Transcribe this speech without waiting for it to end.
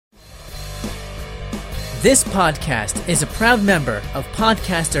This podcast is a proud member of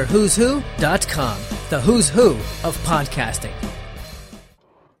PodcasterWho'sWho.com, the who's who of podcasting.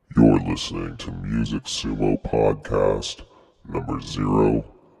 You're listening to Music Sumo Podcast number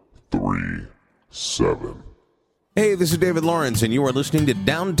 037. Hey, this is David Lawrence, and you are listening to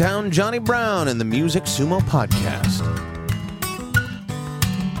Downtown Johnny Brown and the Music Sumo Podcast.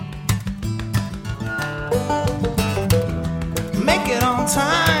 Make it on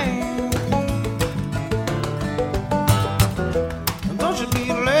time. Don't you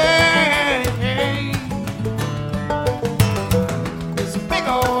be late. It's a big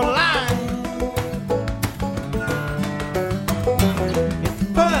old line at the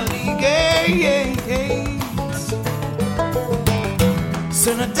pearly gates.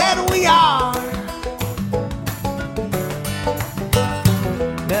 Sooner dead we are,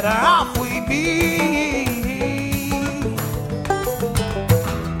 better off we be.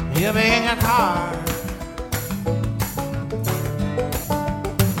 You'll be in your car,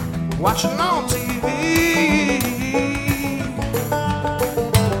 watching on TV,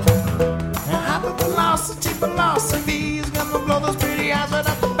 and happy philosophy is gonna blow those pretty eyes right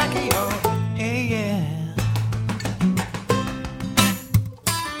up the back of your head, yeah.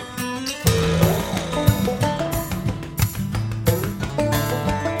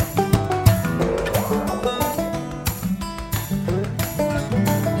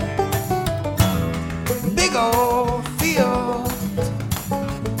 Big old field,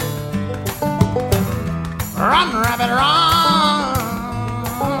 run, rabbit, run.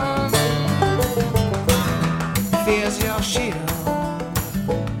 Fears your shield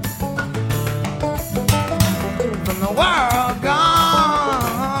from the world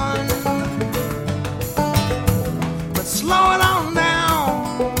gone. But slow it on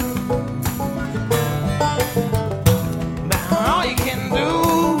down. Now all you can do,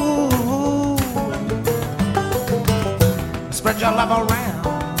 spread your love around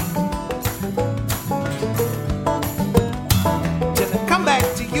till it come back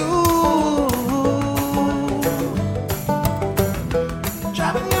to you.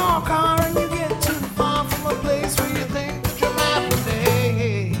 Driving your car and you get too far from a place where you think that you might be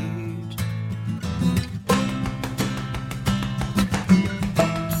late.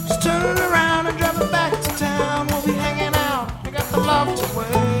 Just turn it around and drive it back to town. We'll be hanging out. I got the love to wait.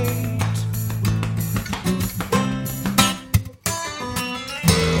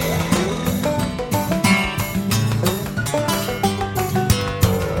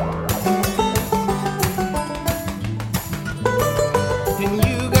 And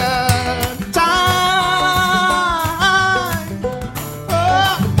you got time.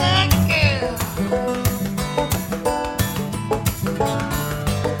 Oh, yeah.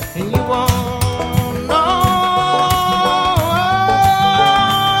 And you won't know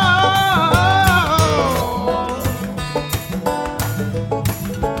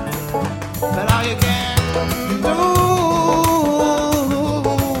that all you can do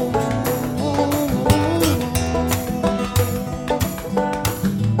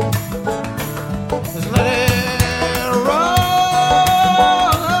is let it roll.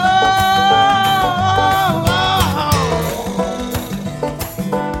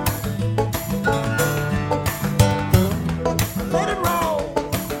 Let it roll. Let it roll.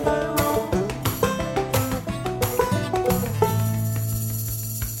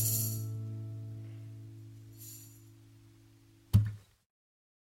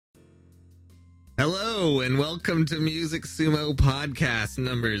 Hello and welcome to Music Sumo Podcast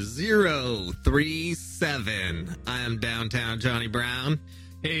number 037. I am Downtown Johnny Brown,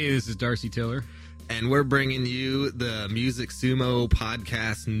 Hey, this is Darcy Tiller. and we're bringing you the Music Sumo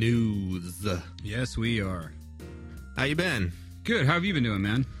Podcast news. Yes, we are. How you been? Good. How have you been doing,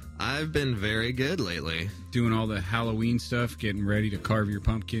 man? I've been very good lately. Doing all the Halloween stuff, getting ready to carve your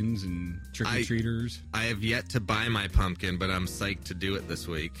pumpkins and trick-or-treaters. I have yet to buy my pumpkin, but I'm psyched to do it this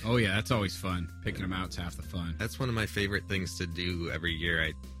week. Oh, yeah, that's always fun. Picking them out's half the fun. That's one of my favorite things to do every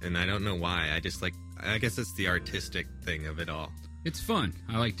year, and I don't know why. I guess it's the artistic thing of it all. It's fun.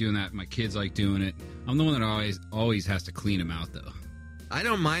 I like doing that. My kids like doing it. I'm the one that always has to clean them out, though. I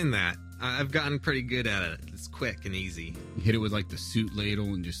don't mind that. I've gotten pretty good at it. It's quick and easy. You hit it with, like, the suit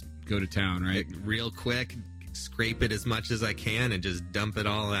ladle and just go to town, right? Real quick, scrape it as much as I can and just dump it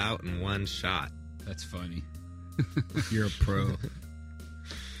all out in one shot. That's funny. You're a pro.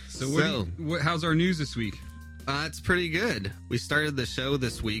 So, how's our news this week? It's pretty good. We started the show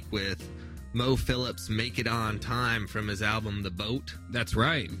this week with Mo Phillips' Make It On Time from his album The Boat. That's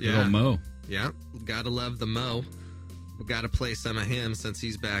right. Yeah. Little Mo. Yeah, gotta love the Mo. We gotta play some of him since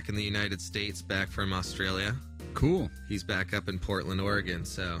he's back in the United States, back from Australia. Cool. He's back up in Portland, Oregon,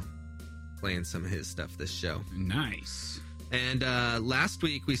 so playing some of his stuff this show. Nice. And last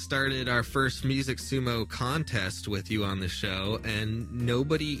week we started our first Music Sumo contest with you on the show, and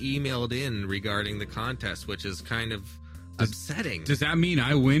nobody emailed in regarding the contest, which is kind of upsetting. Does that mean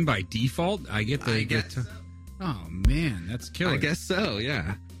I win by default? I guess so. Oh, man, that's killer. I guess so,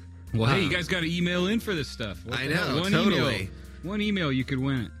 yeah. Well, hey, you guys got to email in for this stuff. I know, totally. One email, you could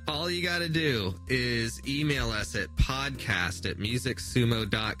win it. All you got to do is email us at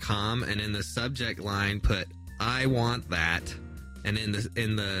podcast@musicsumo.com, and in the subject line put "I want that," and in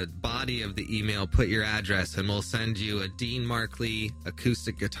the body of the email put your address, and we'll send you a Dean Markley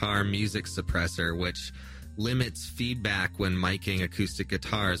acoustic guitar music suppressor, which limits feedback when miking acoustic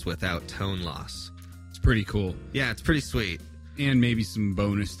guitars without tone loss. It's pretty cool. Yeah, it's pretty sweet. And maybe some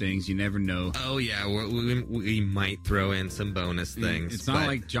bonus things. You never know. Oh, yeah. We might throw in some bonus things. It's not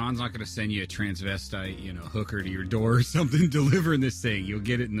like John's not going to send you a transvestite, hooker to your door or something delivering this thing. You'll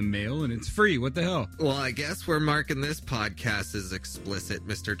get it in the mail, and it's free. What the hell? Well, I guess we're marking this podcast as explicit,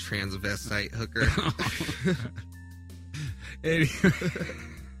 Mr. Transvestite Hooker. Anyway.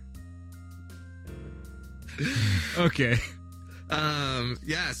 Okay.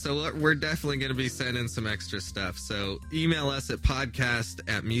 Yeah, so we're definitely going to be sending some extra stuff. So email us at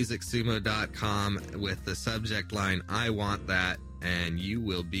podcast@musicsumo.com with the subject line, "I want that," and you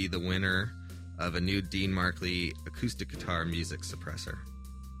will be the winner of a new Dean Markley acoustic guitar music suppressor.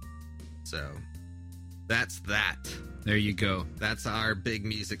 So that's that. There you go. That's our big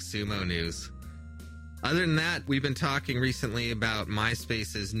Music Sumo news. Other than that, we've been talking recently about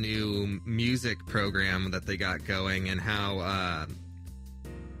MySpace's new music program that they got going, and how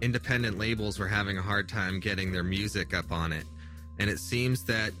independent labels were having a hard time getting their music up on it. And it seems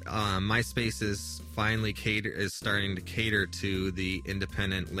that MySpace is finally starting to cater to the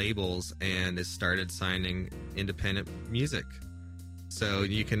independent labels and has started signing independent music. So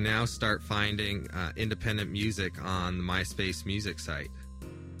you can now start finding independent music on the MySpace music site.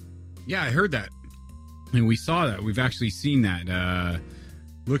 Yeah, I heard that. And we saw that. We've actually seen that.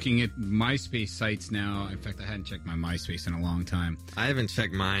 Looking at MySpace sites now. In fact, I hadn't checked my MySpace in a long time. I haven't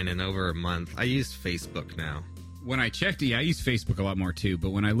checked mine in over a month. I use Facebook now. When I checked it, I use Facebook a lot more too. But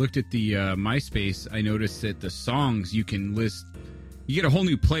when I looked at the MySpace, I noticed that the songs you can list, you get a whole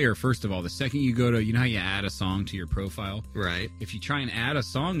new player, first of all. The second you go to, how you add a song to your profile? Right. If you try and add a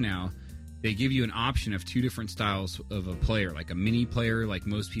song now, they give you an option of two different styles of a player, like a mini player like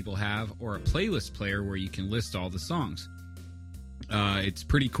most people have, or a playlist player where you can list all the songs. It's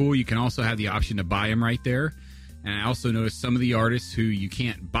pretty cool. You can also have the option to buy them right there. And I also noticed some of the artists who you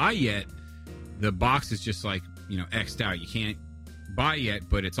can't buy yet, the box is just like, X'd out. You can't buy yet,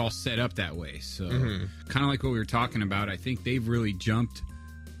 but it's all set up that way. So kind of like what we were talking about, I think they've really jumped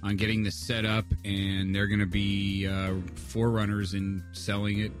on getting this set up, and they're going to be forerunners in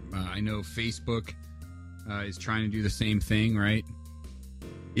selling it. I know Facebook is trying to do the same thing, right?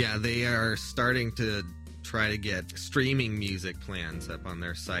 Yeah, they are starting to try to get streaming music plans up on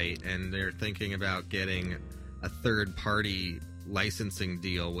their site, and they're thinking about getting a third-party licensing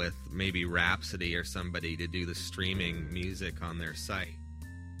deal with maybe Rhapsody or somebody to do the streaming music on their site.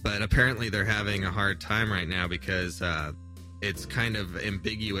 But apparently they're having a hard time right now because it's kind of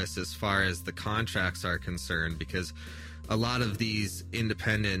ambiguous as far as the contracts are concerned, because a lot of these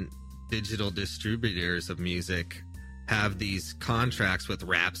independent digital distributors of music have these contracts with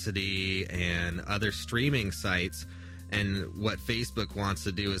Rhapsody and other streaming sites, and what Facebook wants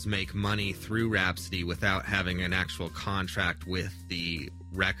to do is make money through Rhapsody without having an actual contract with the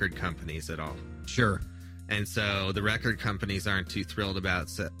record companies at all. Sure. And so the record companies aren't too thrilled about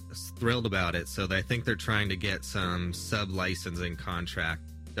it, so I think they're trying to get some sub-licensing contract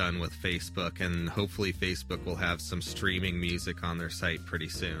done with Facebook, and hopefully Facebook will have some streaming music on their site pretty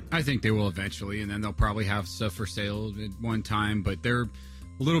soon. I think they will eventually, and then they'll probably have stuff for sale at one time, but they're a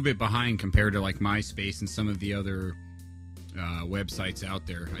little bit behind compared to like MySpace and some of the other websites out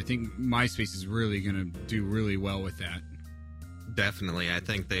there. I think MySpace is really going to do really well with that. Definitely. I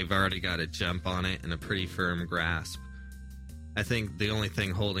think they've already got a jump on it and a pretty firm grasp. I think the only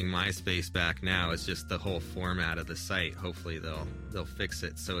thing holding MySpace back now is just the whole format of the site. Hopefully they'll fix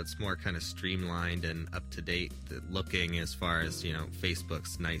it so it's more kind of streamlined and up to date looking, as far as,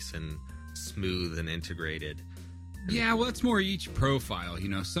 Facebook's nice and smooth and integrated. Yeah, well, it's more each profile.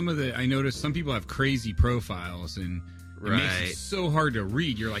 I noticed some people have crazy profiles, and it makes it so hard to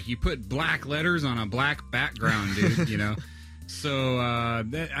read. You're like, you put black letters on a black background, dude, So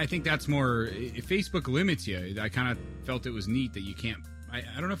I think that's more. If Facebook limits you, I kind of felt it was neat that you can't. I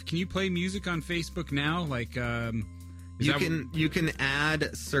don't know if can you play music on Facebook now? Like you can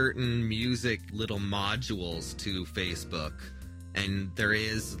add certain music little modules to Facebook, And there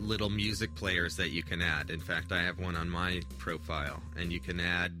is little music players that you can add. In fact, I have one on my profile, and you can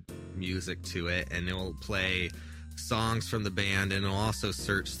add music to it, and it will play songs from the band, and it'll also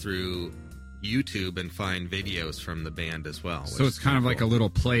search through YouTube and find videos from the band as well. So it's kind of like a little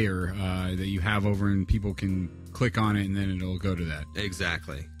player that you have over, and people can click on it, and then it'll go to that.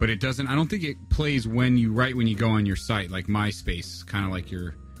 Exactly. But it doesn't. I don't think it plays when you go on your site, like MySpace, kind of like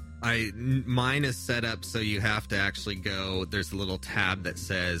your. Mine is set up so you have to actually go. There's a little tab that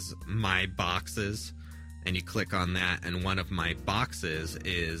says My Boxes, and you click on that, and one of my boxes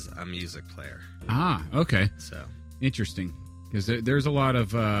is a music player. Ah, okay. So interesting, because there's a lot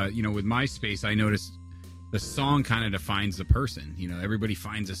of with MySpace, I noticed the song kind of defines the person. Everybody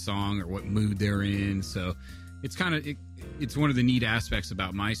finds a song or what mood they're in, so it's kind of it's one of the neat aspects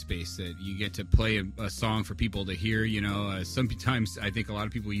about MySpace that you get to play a song for people to hear. Sometimes I think a lot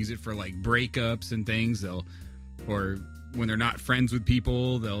of people use it for like breakups and things. Or when they're not friends with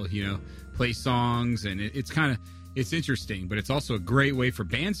people, they'll play songs, and it's interesting. But it's also a great way for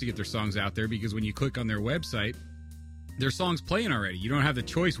bands to get their songs out there, because when you click on their website, their song's playing already. You don't have the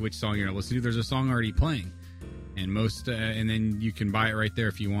choice which song you're going to listen to. There's a song already playing, and and then you can buy it right there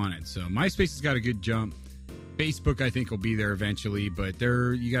if you want it. So MySpace has got a good jump. Facebook, I think, will be there eventually, but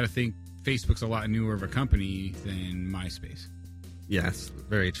you got to think Facebook's a lot newer of a company than MySpace. Yes,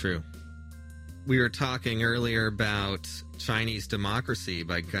 very true. We were talking earlier about Chinese Democracy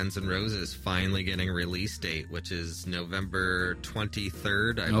by Guns N' Roses finally getting a release date, which is November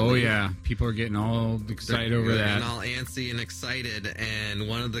 23rd, I believe. Oh, yeah. People are getting all excited over that. And all antsy and excited. And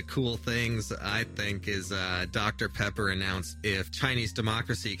one of the cool things, I think, is Dr. Pepper announced if Chinese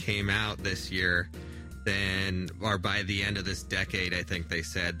Democracy came out this year, or by the end of this decade, I think they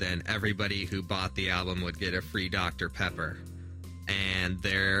said, then everybody who bought the album would get a free Dr. Pepper. And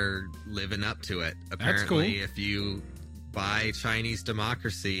they're living up to it. Apparently, that's cool. If you buy Chinese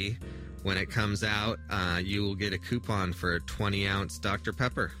Democracy when it comes out, you will get a coupon for a 20-ounce Dr.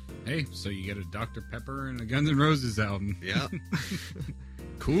 Pepper. Hey, so you get a Dr. Pepper and a Guns N' Roses album. Yep.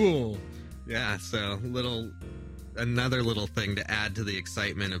 Cool. Yeah, so another little thing to add to the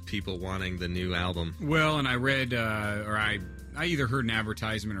excitement of people wanting the new album. Well, and I read, I either heard an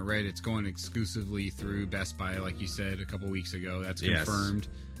advertisement or read it's going exclusively through Best Buy, like you said a couple weeks ago. That's confirmed,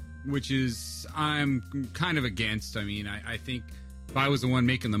 which is I'm kind of against. I mean, I think if I was the one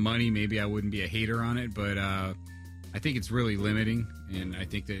making the money, maybe I wouldn't be a hater on it, but I think it's really limiting, and I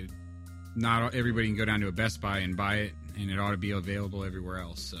think that not everybody can go down to a Best Buy and buy it, and it ought to be available everywhere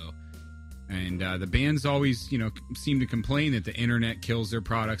else. So. And the bands always, seem to complain that the internet kills their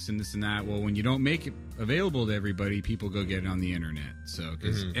products and this and that. Well, when you don't make it available to everybody, people go get it on the internet. So,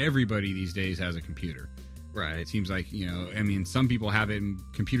 because everybody these days has a computer. Right. It seems like, some people have it in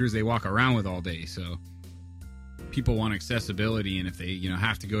computers they walk around with all day. So, people want accessibility. And if they,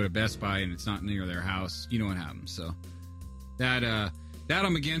 have to go to Best Buy and it's not near their house, you know what happens. So, that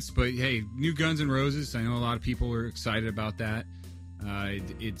I'm against. But, hey, new Guns N' Roses. I know a lot of people are excited about that.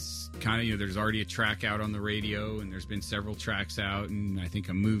 It's kind of, there's already a track out on the radio, and there's been several tracks out, and I think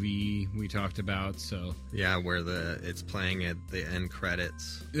a movie we talked about. So yeah, where it's playing at the end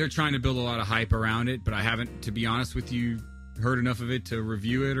credits. They're trying to build a lot of hype around it, but I haven't, to be honest with you, heard enough of it to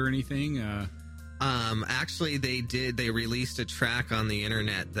review it or anything. Actually, they released a track on the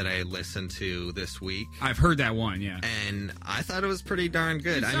internet that I listened to this week. I've heard that one, yeah, and I thought it was pretty darn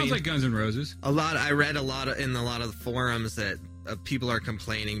good. It sounds like Guns N' Roses. I read a lot of the forums that people are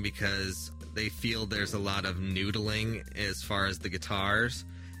complaining because they feel there's a lot of noodling as far as the guitars,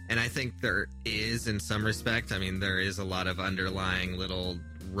 and I think there is in some respect. I mean, there is a lot of underlying little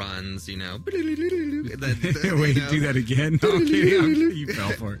runs, Wait, do that again? Okay, you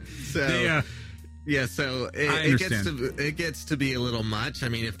fell for it. So, so it gets to be a little much. I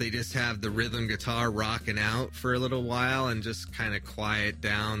mean, if they just have the rhythm guitar rocking out for a little while and just kind of quiet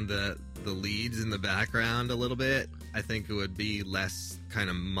down the leads in the background a little bit, I think it would be less kind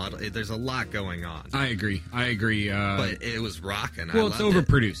of muddled. There's a lot going on. I agree. But it was rocking. Well, it's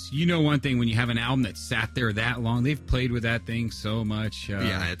overproduced. One thing, when you have an album that sat there that long, they've played with that thing so much.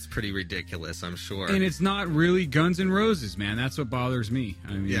 Yeah, it's pretty ridiculous, I'm sure. And it's not really Guns N' Roses, man. That's what bothers me.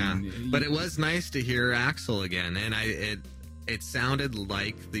 I mean, yeah, but it was nice to hear Axl again, and it sounded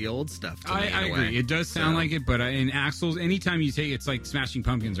like the old stuff to me. I agree. It does sound like it, but in Axl's, anytime you take it's like Smashing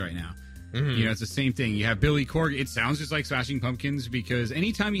Pumpkins right now. Mm-hmm. It's the same thing. You have Billy Corgan. It sounds just like Smashing Pumpkins, because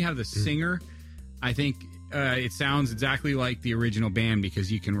anytime you have the singer, I think it sounds exactly like the original band, because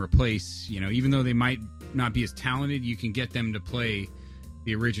you can replace, even though they might not be as talented, you can get them to play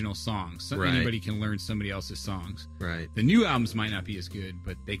the original songs. So anybody can learn somebody else's songs. Right. The new albums might not be as good,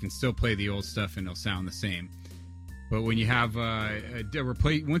 but they can still play the old stuff and they'll sound the same. But when you have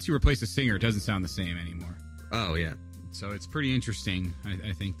once you replace a singer, it doesn't sound the same anymore. Oh yeah. So it's pretty interesting.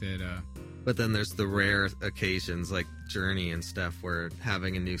 I think that. But then there's the rare occasions like Journey and stuff where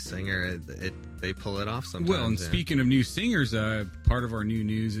having a new singer, they pull it off sometimes. Well, and speaking of new singers, part of our new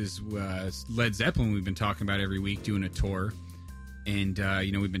news is Led Zeppelin. We've been talking about every week doing a tour. And,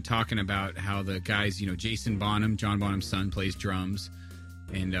 we've been talking about how the guys, Jason Bonham, John Bonham's son, plays drums.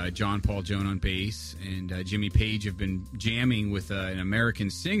 And John Paul Joan on bass. And Jimmy Page have been jamming with an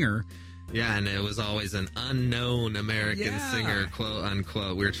American singer. Yeah, and it was always an unknown American singer, quote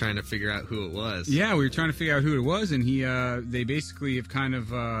unquote. We were trying to figure out who it was. Yeah, we were trying to figure out who it was, and they basically have kind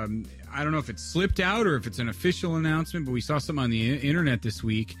of, I don't know if it's slipped out or if it's an official announcement, but we saw something on the internet this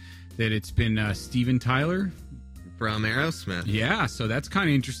week that it's been Steven Tyler. From Aerosmith. Yeah, so that's kind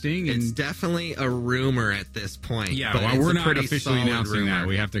of interesting. And it's definitely a rumor at this point. Yeah, but well, we're not pretty officially announcing rumor. that.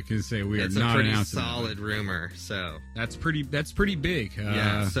 We have to say we it's are not announcing It's a pretty solid rumor, so. That's pretty big.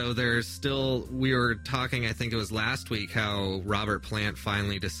 Yeah, so there's still, we were talking, I think it was last week, how Robert Plant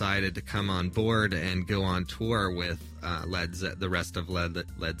finally decided to come on board and go on tour with the rest of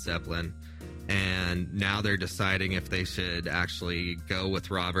Led Zeppelin. And now they're deciding if they should actually go with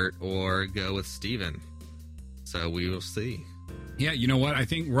Robert or go with Steven. So we will see. Yeah, you know what? I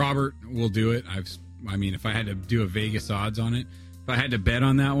think Robert will do it. If I had to do a Vegas odds on it, if I had to bet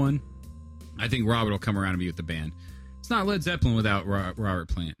on that one, I think Robert will come around and be with the band. It's not Led Zeppelin without Robert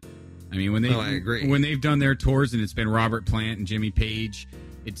Plant. I mean, I agree. When they've done their tours and it's been Robert Plant and Jimmy Page,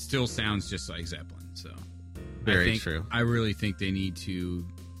 it still sounds just like Zeppelin. So, very true. I really think they need to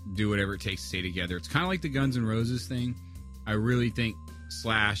do whatever it takes to stay together. It's kind of like the Guns N' Roses thing. I really think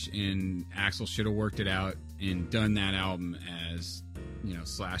Slash and Axl should have worked it out and done that album as,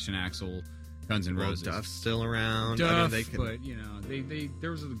 Slash and Axl, Guns N' Roses. Duff's still around. Duff, but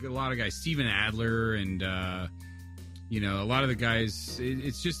there was a lot of guys, Steven Adler, and a lot of the guys.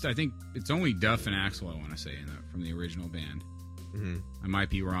 It's just, I think it's only Duff and Axl, I want to say, from the original band. Mm-hmm. I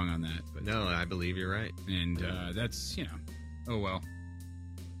might be wrong on that, but no, I believe you're right. And that's oh well,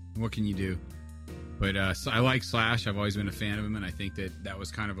 what can you do? But I like Slash. I've always been a fan of him, and I think that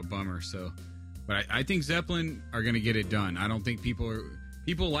was kind of a bummer. So. But I think Zeppelin are going to get it done. I don't think people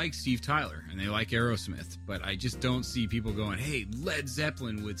like Steve Tyler and they like Aerosmith, but I just don't see people going, "Hey, Led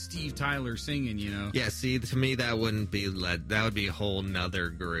Zeppelin with Steve Tyler singing," Yeah, see, to me that wouldn't be Led. That would be a whole nother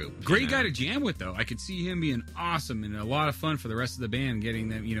group. Great guy to jam with, though. I could see him being awesome and a lot of fun for the rest of the band, getting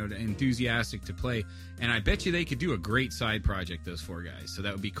them, enthusiastic to play. And I bet you they could do a great side project, those four guys. So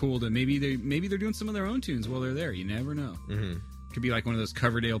that would be cool to maybe they're doing some of their own tunes while they're there. You never know. Mm-hmm. Could be like one of those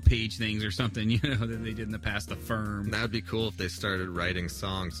Coverdale Page things or something, that they did in the past, The Firm. That would be cool if they started writing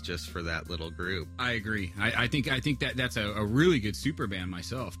songs just for that little group. I agree. I think that's a really good super band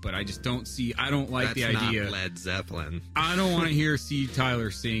myself, but I just don't like the idea. That's not Led Zeppelin. I don't want to hear Steve Tyler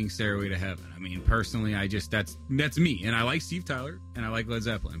sing Stairway to Heaven. I mean, personally, that's me, and I like Steve Tyler and I like Led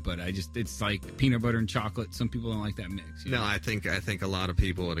Zeppelin, but it's like peanut butter and chocolate. Some people don't like that mix. No, I think a lot of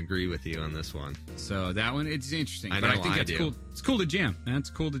people would agree with you on this one. So that one, it's interesting. I think that's do. Cool. It's cool to jam. That's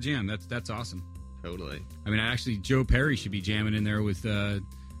cool to jam. That's awesome. Totally. I mean, actually, Joe Perry should be jamming in there with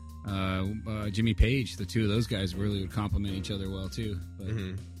Jimmy Page. The two of those guys really would complement each other well too. But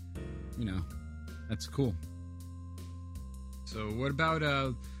that's cool. So what about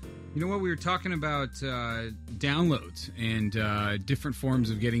we were talking about downloads and different forms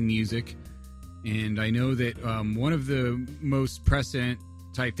of getting music, and I know that one of the most precedent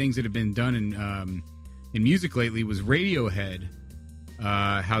type things that have been done in music lately was Radiohead,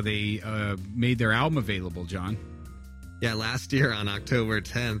 how they made their album available, John. Yeah, last year on October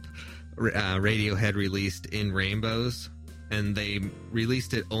 10th, Radiohead released In Rainbows, and they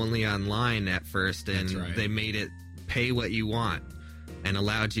released it only online at first, and That's right. They made it pay what you want and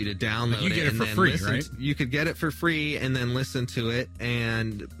allowed you to download you get it and for then free, listen right? You could get it for free and then listen to it,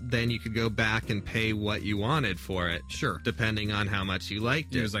 and then you could go back and pay what you wanted for it. Sure. Depending on how much you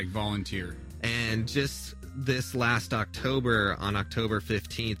liked it. It was like volunteer. And just this last October, on October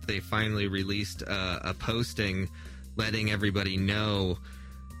 15th, they finally released a posting letting everybody know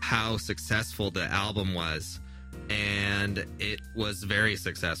how successful the album was. And it was very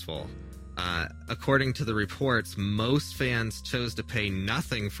successful. According to the reports, most fans chose to pay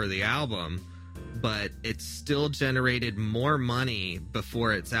nothing for the album, but it still generated more money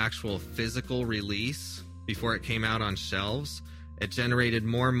before its actual physical release, before it came out on shelves. It generated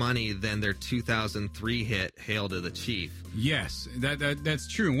more money than their 2003 hit, Hail to the Chief. Yes, that's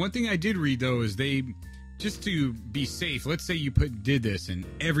true. And one thing I did read, though, is they, just to be safe, let's say you did this and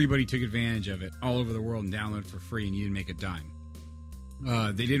everybody took advantage of it all over the world and downloaded it for free and you didn't make a dime.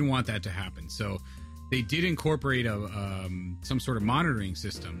 They didn't want that to happen. So they did incorporate some sort of monitoring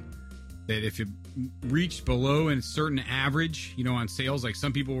system that if it reached below a certain average, on sales, like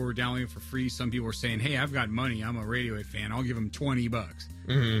some people were downloading it for free, some people were saying, hey, I've got money, I'm a Radiohead fan, I'll give them $20.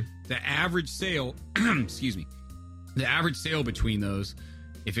 Mm-hmm. The average sale, excuse me, the average sale between those,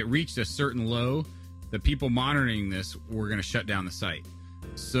 if it reached a certain low, the people monitoring this were going to shut down the site.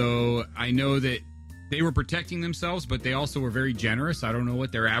 So I know that they were protecting themselves, but they also were very generous. I don't know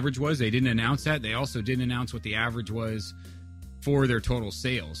what their average was. They didn't announce that. They also didn't announce what the average was for their total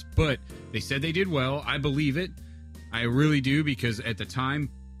sales. But they said they did well. I believe it. I really do, because at the time,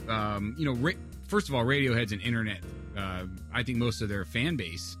 first of all, Radiohead's an internet. I think most of their fan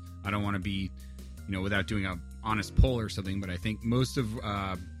base, I don't want to be, without doing an honest poll or something, but I think most of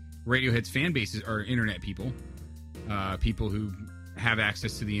Radiohead's fan bases are internet people. People who have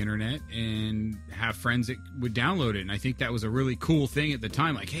access to the internet and have friends that would download it. And I think that was a really cool thing at the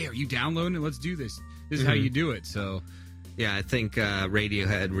time. Like, hey, are you downloading it? Let's do this. This is how you do it. So, yeah, I think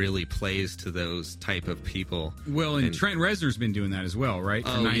Radiohead really plays to those type of people. Well, and Trent Reznor's been doing that as well, right?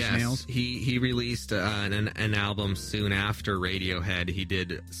 For Nine Inch Nails. He released an album soon after Radiohead. He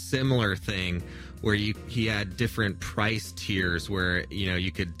did similar thing where he had different price tiers where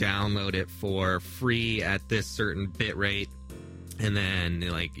you could download it for free at this certain bit rate, and then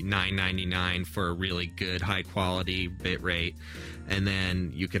like $9.99 for a really good high quality bit rate, and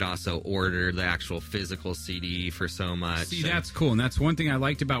then you could also order the actual physical CD for so much. See, that's cool, and that's one thing I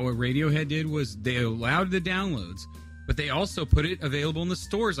liked about what Radiohead did was they allowed the downloads, but they also put it available in the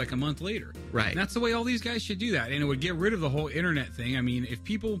stores like a month later. Right. And that's the way all these guys should do that, and it would get rid of the whole internet thing. I mean, if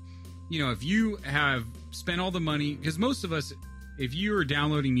people, if you have spent all the money, because most of us, if you are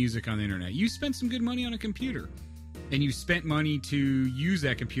downloading music on the internet, you spent some good money on a computer. And you spent money to use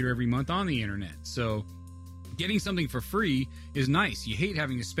that computer every month on the internet. So getting something for free is nice. You hate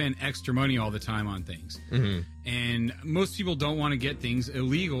having to spend extra money all the time on things. Mm-hmm. And most people don't want to get things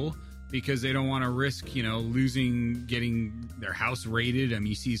illegal because they don't want to risk, getting their house raided. I mean,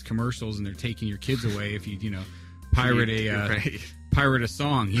 you see these commercials and they're taking your kids away if you, pirate a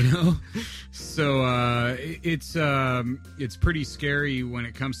song, So it's pretty scary when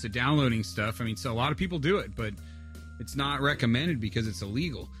it comes to downloading stuff. I mean, so a lot of people do it, but it's not recommended because it's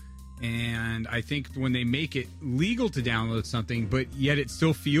illegal. And I think when they make it legal to download something, but yet it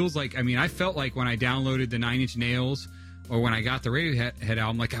still feels like, I felt like when I downloaded the Nine Inch Nails or when I got the Radiohead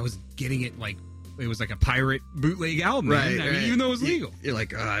album, like I was getting it like it was like a pirate bootleg album, right? I mean, even though it was legal. You're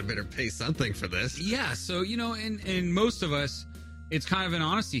like, oh, I better pay something for this. Yeah, so, and most of us, it's kind of an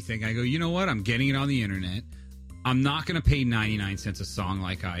honesty thing. I go, you know what? I'm getting it on the internet. I'm not going to pay 99 cents a song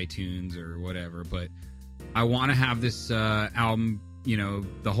like iTunes or whatever, but I want to have this album,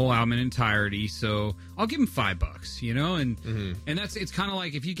 the whole album in entirety. So I'll give them $5, and it's kind of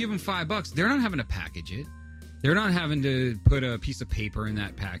like if you give them $5, they're not having to package it. They're not having to put a piece of paper in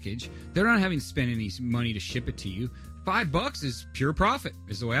that package. They're not having to spend any money to ship it to you. $5 is pure profit,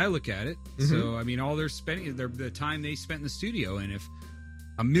 is the way I look at it. So, all they're spending, the time they spent in the studio, and if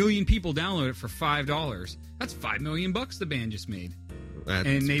 1 million people download it for $5, that's $5 million the band just made. That's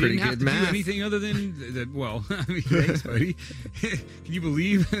and they pretty didn't have good to math. do anything other than thanks, buddy. Can you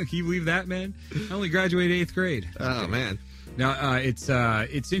believe that, man? I only graduated 8th grade. Oh, man. Now, it's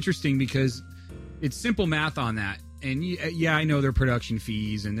interesting because it's simple math on that. And yeah, I know there are production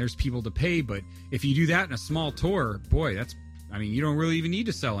fees and there's people to pay, but if you do that in a small tour, boy, you don't really even need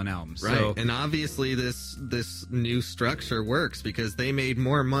to sell an album. Right. So, and obviously this new structure works because they made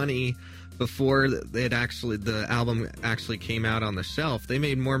more money before the album actually came out on the shelf. They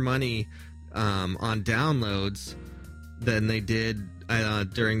made more money on downloads than they did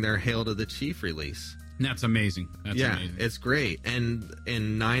during their Hail to the Chief release. That's amazing. Amazing. It's great. And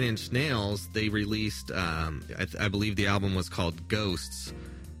in Nine Inch Nails, they released, I believe the album was called Ghosts,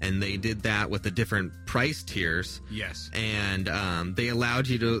 and they did that with the different price tiers. Yes. And they allowed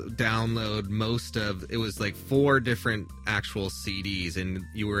you to download it was like 4 different actual CDs, and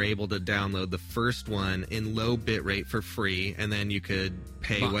you were able to download the first one in low bit rate for free, and then you could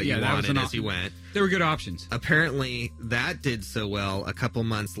pay what you wanted as you went. There were good options. Apparently, that did so well. A couple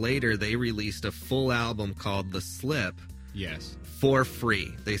months later, they released a full album called The Slip. Yes. For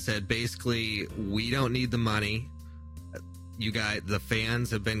free. They said, basically, we don't need the money. You guys, the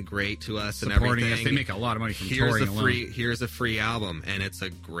fans have been great to us Supporting and everything. us. They make a lot of money from touring alone. Here's a free album, and it's a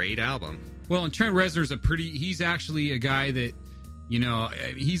great album. Well, and Trent Reznor's he's actually a guy that,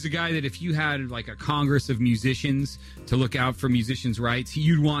 he's a guy that if you had like a Congress of musicians to look out for musicians' rights,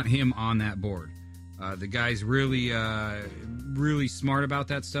 you'd want him on that board. The guy's really, really smart about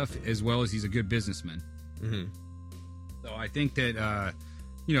that stuff, as well as he's a good businessman. Mm-hmm. So I think that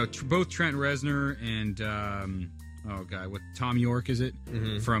both Trent Reznor and what Tom York is it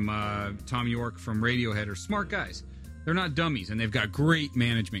from Tom York from Radiohead are smart guys. They're not dummies, and they've got great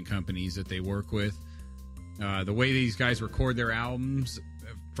management companies that they work with. The way these guys record their albums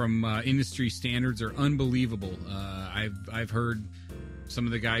from industry standards are unbelievable. I've heard some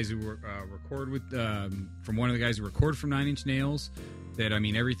of the guys who record with from one of the guys who record from Nine Inch Nails that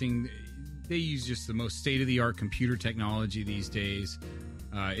everything they use just the most state of the art computer technology these days.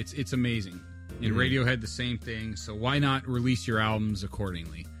 It's amazing. And Radiohead the same thing. So why not release your albums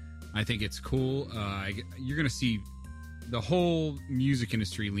accordingly? I think it's cool. You're going to see the whole music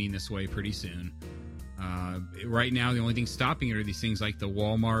industry lean this way pretty soon. Right now, the only thing stopping it are these things like the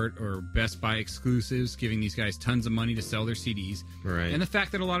Walmart or Best Buy exclusives, giving these guys tons of money to sell their CDs. Right. And the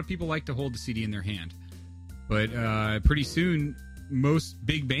fact that a lot of people like to hold the CD in their hand. But pretty soon, most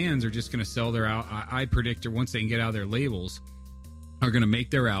big bands are just going to sell their I predict, or once they can get out of their labels, are going to make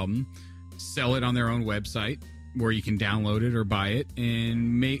their album, sell it on their own website where you can download it or buy it,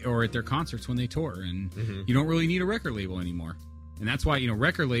 and or at their concerts when they tour. And you don't really need a record label anymore. And that's why,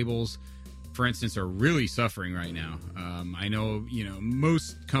 record labels, for instance, are really suffering right now. I know,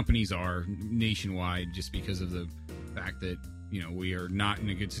 most companies are nationwide just because of the fact that, we are not in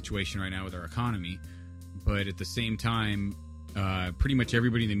a good situation right now with our economy. But at the same time, pretty much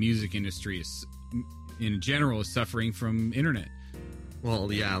everybody in the music industry in general is suffering from internet.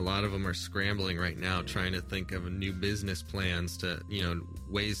 Well, yeah, a lot of them are scrambling right now, trying to think of new business plans to,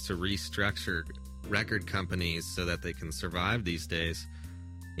 ways to restructure record companies so that they can survive these days.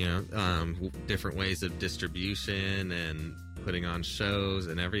 Different ways of distribution and putting on shows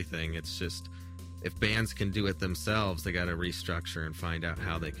and everything. It's just, if bands can do it themselves, they got to restructure and find out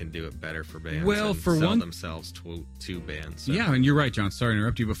how they can do it better for bands. Well, and for sell one, themselves to bands. So. Yeah, and you're right, John. Sorry to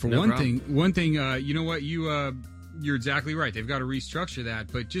interrupt you, but for No one problem. thing, you know what, you're exactly right. They've got to restructure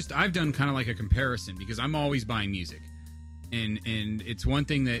that. But just I've done kind of like a comparison because I'm always buying music, and it's one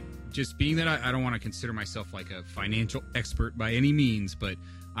thing that just being that I don't want to consider myself like a financial expert by any means, but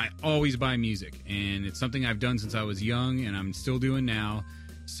I always buy music, and it's something I've done since I was young, and I'm still doing now.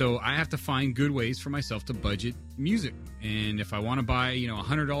 So I have to find good ways for myself to budget music. And if I want to buy,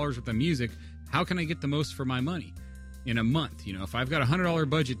 $100 worth of music, how can I get the most for my money in a month? If I've got a $100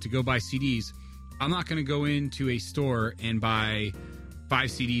 budget to go buy CDs, I'm not going to go into a store and buy 5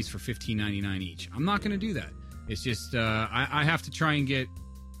 CDs for $15.99 each. I'm not going to do that. It's just I have to try and get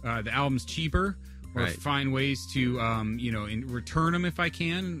the albums cheaper, or find ways to, return them if I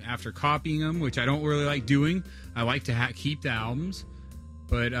can after copying them, which I don't really like doing. I like to keep the albums.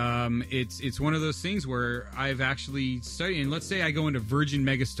 But it's one of those things where I've actually studied. And let's say I go into Virgin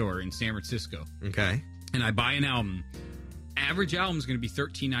Megastore in San Francisco. Okay. And I buy an album. Average album is going to be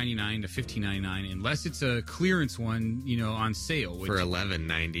 $13.99 to $15.99 unless it's a clearance one, on sale. For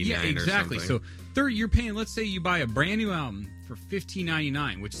 $11.99 Yeah, exactly. or something. So you're paying, let's say you buy a brand new album for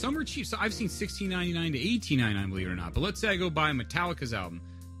 $15.99, which some are cheap. So I've seen $16.99 to $18.99, believe it or not. But let's say I go buy Metallica's album,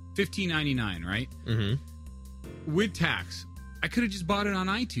 $15.99, right? Mm-hmm. With tax. I could have just bought it on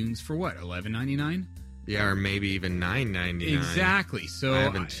iTunes for what, $11.99? Yeah, or maybe even $9.99. Exactly. So I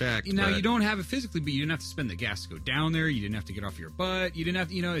haven't checked. Now you don't have it physically, but you didn't have to spend the gas to go down there. You didn't have to get off your butt. You didn't have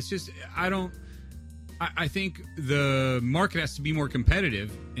to, it's just, I think the market has to be more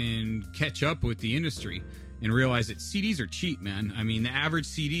competitive and catch up with the industry and realize that CDs are cheap, man. I mean, the average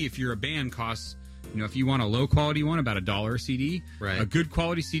CD, if you're a band, costs, if you want a low quality one, about $1 a CD. Right. A good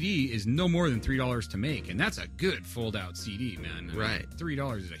quality CD is no more than $3 to make, and that's a good fold out CD, man. Right.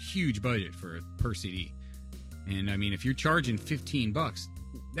 $3 is a huge budget per CD. And I mean, if you're charging $15,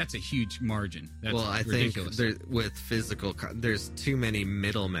 that's a huge margin. That's ridiculous. Think with physical, there's too many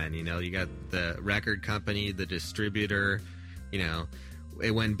middlemen. You got the record company, the distributor.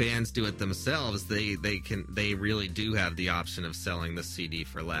 When bands do it themselves, they really do have the option of selling the CD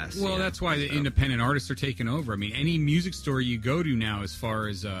for less. Well, that's why the independent artists are taking over. I mean, any music store you go to now, as far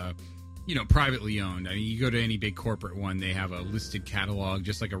as privately owned. I mean, you go to any big corporate one, they have a listed catalog,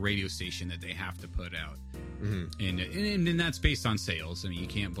 just like a radio station that they have to put out. Mm-hmm. And that's based on sales. I mean, you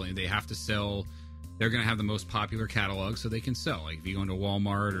can't blame. They have to sell. They're going to have the most popular catalog so they can sell. Like if you go into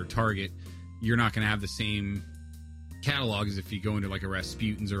Walmart or Target, you're not going to have the same catalog as if you go into like a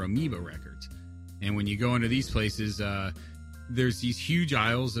Rasputin's or Amoeba Records. And when you go into these places, there's these huge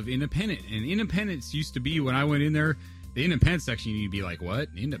aisles of independent. And independents used to be, when I went in there, the independent section, you'd be like, what?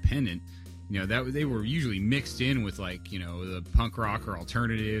 Independent? That they were usually mixed in with like, the punk rock or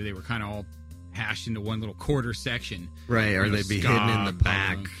alternative. They were kind of all hashed into one little quarter section. Right, or they'd be hidden in the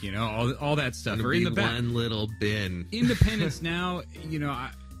back. All that stuff. Or in the back. One little bin. Independents now,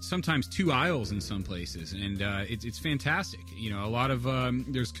 sometimes 2 aisles in some places, and it's fantastic. You know, a lot of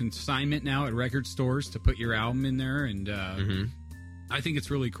there's consignment now at record stores to put your album in there, and I think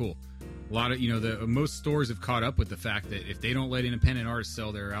it's really cool. A lot of most stores have caught up with the fact that if they don't let independent artists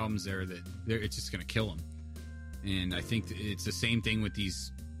sell their albums there, it's just going to kill them. And I think it's the same thing with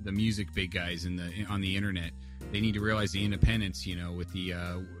the music big guys on the internet. They need to realize the independents, with the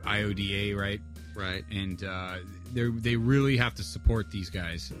IODA, right? Right. And they really have to support these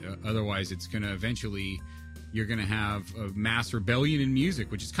guys. Otherwise, it's going to eventually, you're going to have a mass rebellion in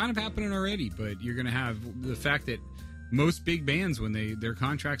music, which is kind of happening already. But you're going to have the fact that most big bands, when their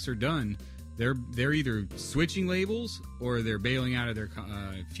contracts are done, they're either switching labels or they're bailing out of their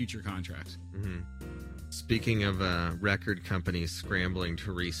future contracts. Mm-hmm. Speaking of record companies scrambling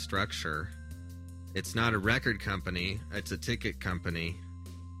to restructure, it's not a record company, it's a ticket company.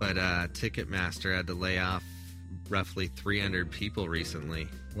 But Ticketmaster had to lay off roughly 300 people recently.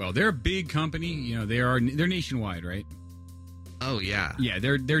 Well, they're a big company. They're nationwide, right? Oh, yeah. Yeah,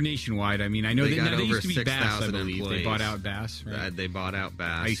 they're nationwide. I mean, I know they got over used to be Bass, I 6,000 believe. employees. They bought out Bass, right? They bought out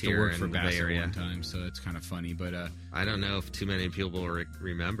Bass. I used to here work for in Bass the at area. one time, so it's kind of funny. But I don't know if too many people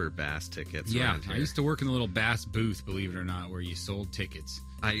remember Bass tickets. Yeah, around here. I used to work in the little Bass booth, believe it or not, where you sold tickets.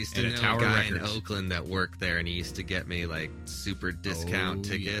 I used to know Tower a guy Records. in Oakland that worked there, and he used to get me like super discount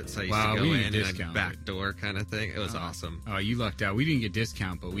tickets. Yeah. I used Wow, to we go didn't in discount and back door kind of thing. It was awesome. Oh, you lucked out. We didn't get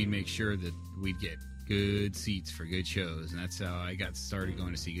discount, but we'd make sure that we'd get good seats for good shows, and that's how I got started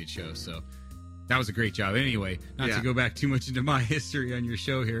going to see good shows. So that was a great job. Anyway, not to go back too much into my history on your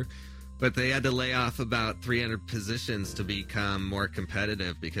show here. But they had to lay off about 300 positions to become more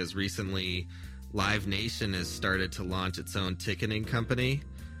competitive because recently Live Nation has started to launch its own ticketing company.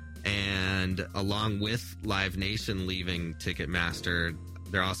 And along with Live Nation leaving Ticketmaster,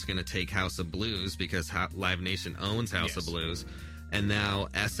 they're also going to take House of Blues because Live Nation owns House of Blues. And now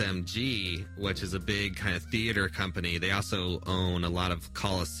SMG, which is a big kind of theater company, they also own a lot of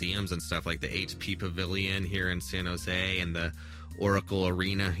coliseums and stuff like the HP Pavilion here in San Jose and the Oracle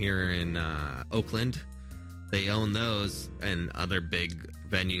Arena here in Oakland. They own those and other big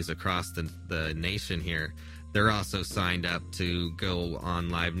venues across the nation here. They're also signed up to go on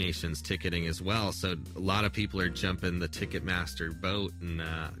Live Nation's ticketing as well. So a lot of people are jumping the Ticketmaster boat and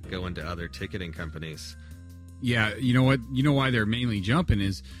going to other ticketing companies. Yeah, you know what? You know why they're mainly jumping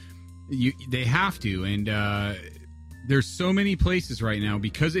is they have to. And there's so many places right now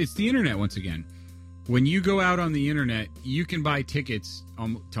because it's the internet once again. When you go out on the internet, you can buy tickets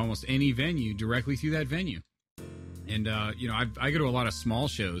to almost any venue directly through that venue. And, I go to a lot of small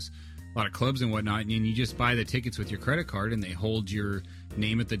shows, a lot of clubs and whatnot, and you just buy the tickets with your credit card, and they hold your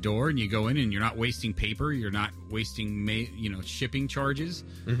name at the door, and you go in, and you're not wasting paper, you're not wasting, shipping charges.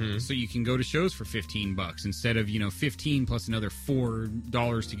 Mm-hmm. So you can go to shows for $15 instead of, 15 plus another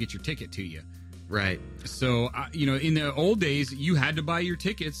 $4 to get your ticket to you. Right. So, in the old days, you had to buy your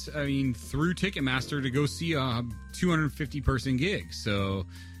tickets, through Ticketmaster to go see a 250-person gig. So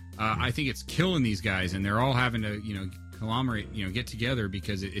I think it's killing these guys, and they're all having to, conglomerate, get together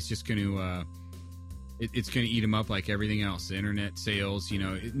because it's just going to it's going to eat them up like everything else. The internet sales,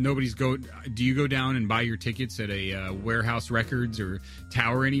 do you go down and buy your tickets at a Warehouse Records or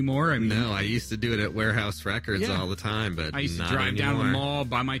Tower anymore? No, I used to do it at Warehouse Records all the time, but I used to not drive anymore. down to the mall,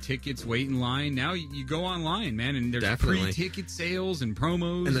 buy my tickets, wait in line. Now you go online, man, and there's pre-ticket sales and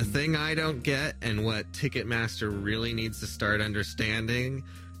promos. And the thing I don't get, and what Ticketmaster really needs to start understanding,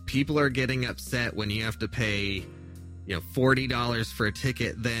 people are getting upset when you have to pay $40 for a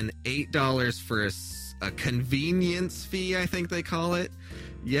ticket, then $8 for a convenience fee, I think they call it.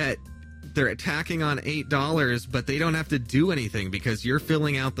 Yet they're attacking on $8, but they don't have to do anything because you're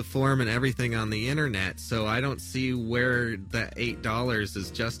filling out the form and everything on the internet. So I don't see where the $8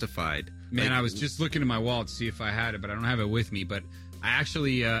 is justified. Man, I was just looking at my wallet to see if I had it, but I don't have it with me. But I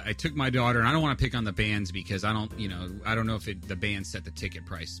actually I took my daughter, and I don't want to pick on the bands because I don't know if the band set the ticket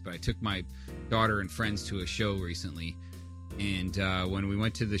prices, but I took my daughter and friends to a show recently, and when we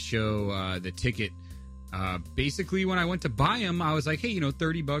went to the show, the ticket. Basically, when I went to buy them, I was like, hey,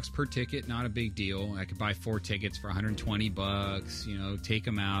 $30 per ticket, not a big deal. I could buy 4 tickets for $120, take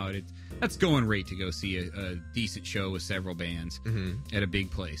them out. That's going rate to go see a decent show with several bands at a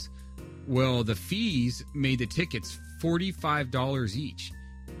big place. Well, the fees made the tickets $45 each.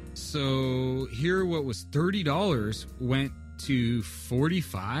 So here, what was $30 went to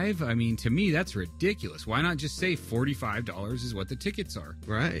 $45. To me, that's ridiculous. Why not just say $45 is what the tickets are?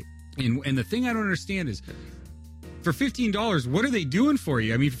 Right. And the thing I don't understand is, for $15, what are they doing for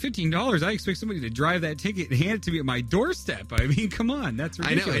you? For $15, I expect somebody to drive that ticket and hand it to me at my doorstep. Come on, that's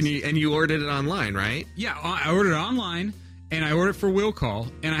ridiculous. I know, and you ordered it online, right? Yeah, I ordered it online, And I ordered for will call,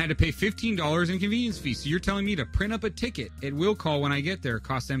 and I had to pay $15 in convenience fee. So you're telling me to print up a ticket at will call when I get there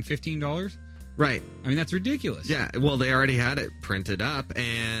costs them $15? Right. I mean, that's ridiculous. Yeah, well, they already had it printed up,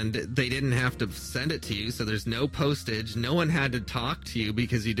 and they didn't have to send it to you, so there's no postage. No one had to talk to you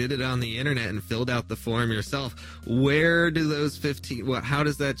because you did it on the internet and filled out the form yourself. Where do those how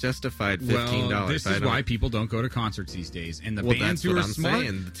does that justify $15? Well, this is why people don't go to concerts these days. And the bands that's who what are I'm smart...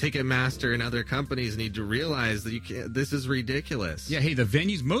 saying. The Ticketmaster and other companies need to realize that this is ridiculous. Yeah, hey, the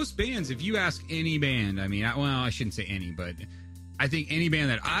venues, most bands, if you ask any band, I mean, I shouldn't say any, but... I think any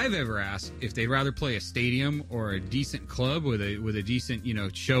band that I've ever asked if they'd rather play a stadium or a decent club with a decent,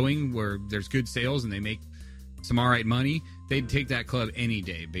 showing where there's good sales and they make some all right money, they'd take that club any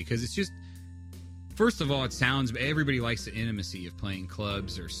day, because it's just, first of all, everybody likes the intimacy of playing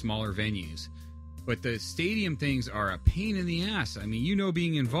clubs or smaller venues, but the stadium things are a pain in the ass. I mean,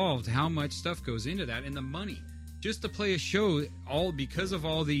 being involved, how much stuff goes into that, and the money just to play a show, all because of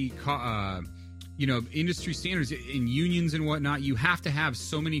all the industry standards and unions and whatnot. You have to have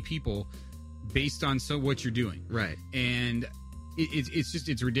so many people based on what you're doing. Right. And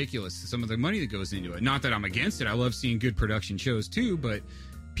it's ridiculous, some of the money that goes into it. Not that I'm against it. I love seeing good production shows too, but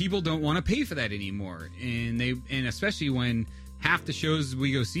people don't want to pay for that anymore. And especially when half the shows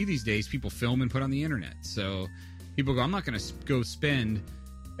we go see these days, people film and put on the internet. So people go, I'm not going to go spend,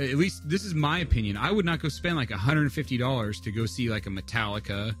 at least this is my opinion, I would not go spend like $150 to go see like a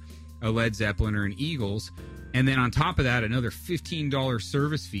Metallica, a Led Zeppelin, or an Eagles, and then on top of that another $15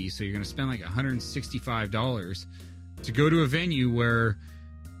 service fee, so you're going to spend like $165 to go to a venue where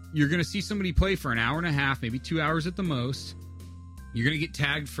you're going to see somebody play for an hour and a half, maybe 2 hours at the most. You're going to get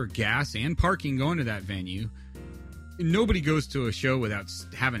tagged for gas and parking going to that venue. Nobody goes to a show without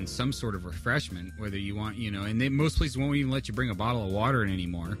having some sort of refreshment, whether you want, and most places won't even let you bring a bottle of water in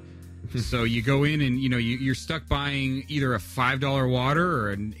anymore. So you go in and, you're stuck buying either a $5 water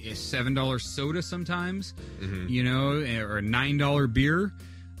or a $7 soda sometimes, or a $9 beer.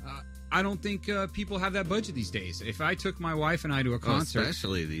 I don't think people have that budget these days. If I took my wife and I to a concert...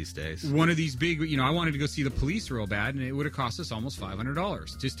 especially these days. One of these big... I wanted to go see the Police real bad, and it would have cost us almost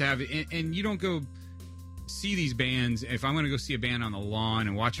 $500 just to have it. And you don't go see these bands... If I'm going to go see a band on the lawn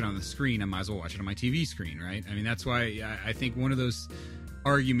and watch it on the screen, I might as well watch it on my TV screen, right? I mean, that's why I think one of those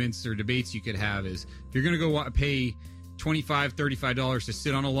arguments or debates you could have is, if you're going to go pay $25, $35 to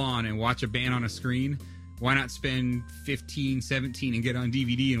sit on a lawn and watch a band on a screen... Why not spend $15, $17 and get on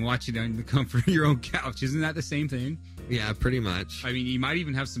DVD and watch it on the comfort of your own couch? Isn't that the same thing? Yeah, pretty much. I mean, you might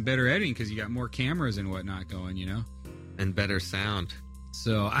even have some better editing because you got more cameras and whatnot going, And better sound.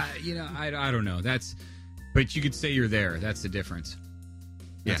 So, I don't know. But you could say you're there. That's the difference.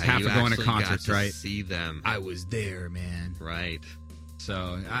 That's half of going to concerts, right? See them. I was there, man. Right.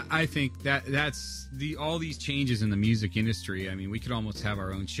 So I think that's all these changes in the music industry. I mean, we could almost have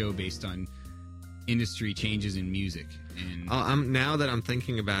our own show based on industry changes in music. And now that I'm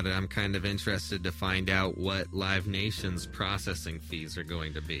thinking about it, I'm kind of interested to find out what Live Nation's processing fees are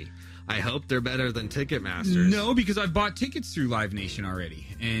going to be. I hope they're better than Ticketmaster's. No, because I've bought tickets through Live Nation already,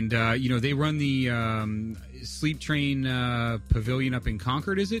 and they run the Sleep Train Pavilion up in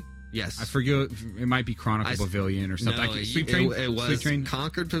Concord. Is it? Yes. I forget. It might be Chronicle Pavilion or something. No, Sleep Train. It was Sleep Train?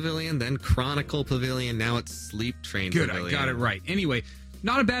 Concord Pavilion, then Chronicle Pavilion. Now it's Sleep Train Pavilion. Good, I got it right. Anyway.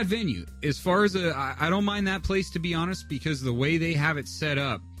 Not a bad venue. As far as I don't mind that place, to be honest, because the way they have it set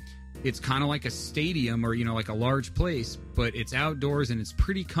up, it's kind of like a stadium or, like a large place, but it's outdoors and it's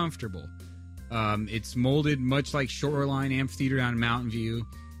pretty comfortable. It's molded much like Shoreline Amphitheater down in Mountain View,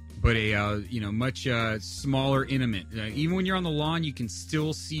 but much smaller, intimate. Even when you're on the lawn, you can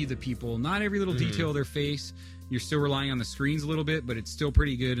still see the people. Not every little detail of their face. You're still relying on the screens a little bit, but it's still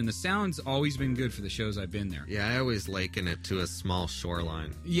pretty good. And the sound's always been good for the shows I've been there. Yeah, I always liken it to a small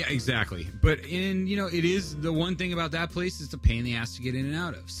shoreline. Yeah, exactly. But it is the one thing about that place is the pain in the ass to get in and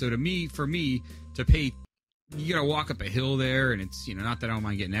out of. So for me to pay, you got to walk up a hill there, and it's not that I don't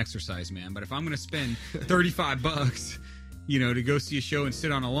mind getting exercise, man. But if I'm going to spend $35. To go see a show and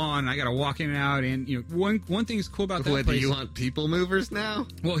sit on a lawn, and I got to walk in and out. And one thing is cool about that place. Do you want people movers now?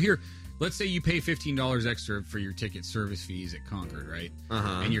 Well, here. Let's say you pay $15 extra for your ticket service fees at Concord, right?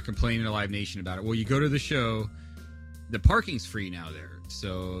 Uh-huh. And you're complaining to Live Nation about it. Well, you go to the show, the parking's free now there.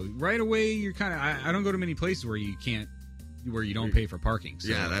 So right away, you're kind of... I don't go to many places where you don't pay for parking. So,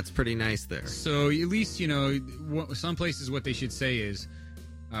 yeah, that's pretty nice there. So at least, some places what they should say is,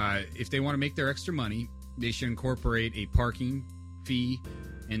 if they want to make their extra money, they should incorporate a parking fee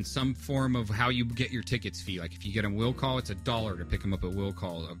and some form of how you get your tickets fee. Like if you get a will call, it's $1 to pick them up at will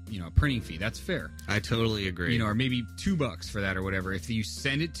call. A printing fee. That's fair. I totally agree. Or maybe $2 for that or whatever. If we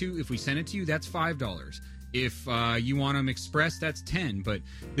send it to you, that's $5. If you want them express, that's $10. But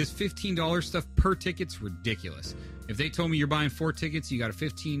this $15 stuff per ticket's ridiculous. If they told me you're buying 4 tickets, you got a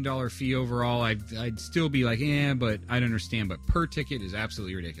 $15 fee overall, I'd still be like, yeah, but I'd understand. But per ticket is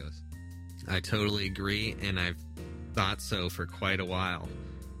absolutely ridiculous. I totally agree, and I've thought so for quite a while.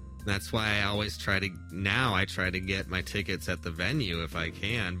 That's why I always try to get my tickets at the venue if I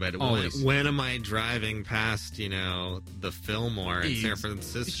can. But when am I driving past, the Fillmore in San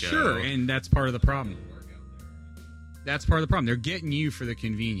Francisco? Sure, and that's part of the problem. That's part of the problem. They're getting you for the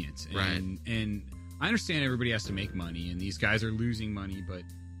convenience. And I understand everybody has to make money, and these guys are losing money, but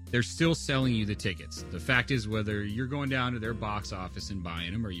they're still selling you the tickets. The fact is, whether you're going down to their box office and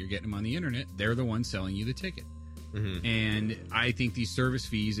buying them or you're getting them on the internet, they're the ones selling you the ticket. Mm-hmm. And I think these service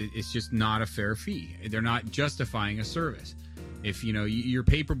fees, it's just not a fair fee. They're not justifying a service. If, your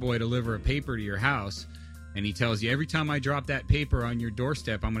paper boy deliver a paper to your house and he tells you, every time I drop that paper on your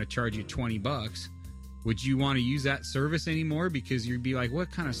doorstep, I'm going to charge you $20. Would you want to use that service anymore? Because you'd be like, what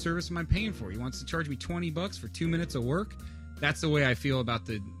kind of service am I paying for? He wants to charge me $20 for 2 minutes of work? That's the way I feel about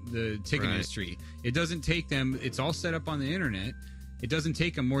the ticket industry. It doesn't take them, it's all set up on the internet. It doesn't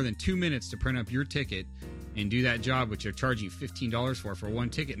take them more than 2 minutes to print up your ticket and do that job, which they're charging you $15 for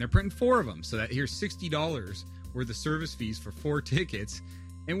one ticket. And they're printing 4 of them. So that here's $60 worth of service fees for 4 tickets.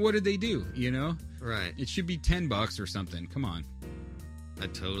 And what did they do, Right. It should be $10 or something. Come on. I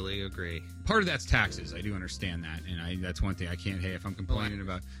totally agree. Part of that's taxes. I do understand that. And that's one thing I can't, if I'm complaining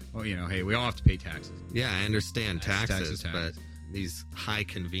about, hey, we all have to pay taxes. Yeah, I understand taxes, taxes. But these high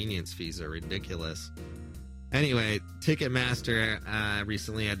convenience fees are ridiculous. Anyway, Ticketmaster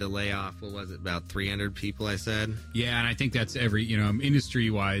recently had to lay off, about 300 people, I said? Yeah, and I think that's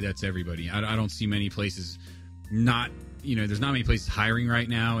industry-wide, that's everybody. I don't see many places there's not many places hiring right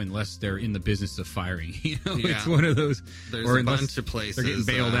now unless they're in the business of firing. It's one of those. There's a bunch of places. They're getting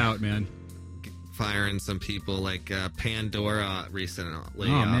bailed out, man. Firing some people, like Pandora recently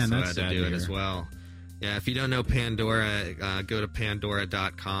that's had to sad do to it hear. as well. Yeah, if you don't know Pandora, go to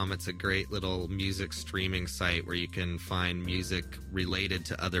Pandora.com. It's a great little music streaming site where you can find music related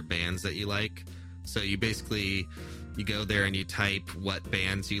to other bands that you like. So you go there and you type what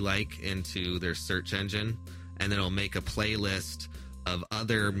bands you like into their search engine, and then it'll make a playlist of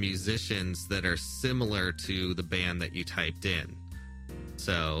other musicians that are similar to the band that you typed in.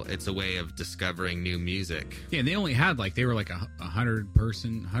 So it's a way of discovering new music. Yeah, and they only had they were like a 100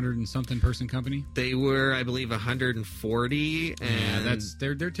 and something person company. They were, I believe, 140. And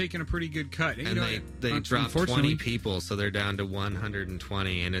they're taking a pretty good cut. And they dropped 20 people, so they're down to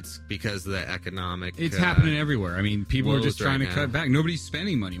 120, and it's because of the economic. It's happening everywhere. I mean, people are just trying to cut back. Nobody's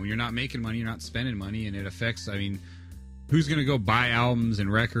spending money. When you're not making money, you're not spending money, and it affects. I mean, who's going to go buy albums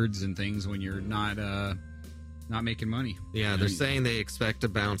and records and things when you're not making money? Yeah, they're saying they expect to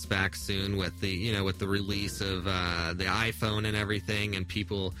bounce back soon with the release of the iPhone and everything, and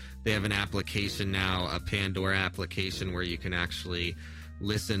they have an application now, a Pandora application, where you can actually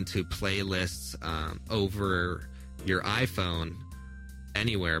listen to playlists over your iPhone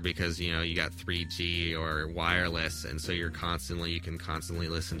anywhere, because you got 3G or wireless, and so you can constantly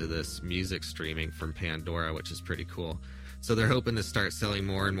listen to this music streaming from Pandora, which is pretty cool. So they're hoping to start selling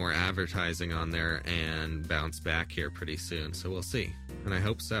more and more advertising on there and bounce back here pretty soon. So we'll see. And I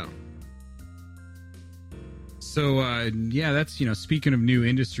hope so. So, that's, speaking of new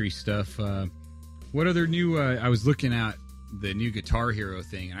industry stuff, what other new, I was looking at the new Guitar Hero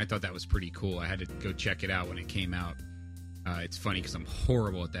thing, and I thought that was pretty cool. I had to go check it out when it came out. It's funny because I'm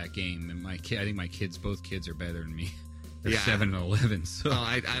horrible at that game, and I think both kids are better than me. They're 7 and 11. So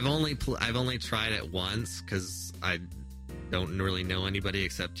I've only tried it once because I don't really know anybody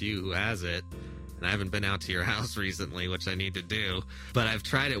except you who has it, and I haven't been out to your house recently, which I need to do. But I've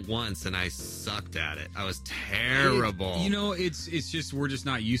tried it once and I sucked at it. I was terrible. It's just we're just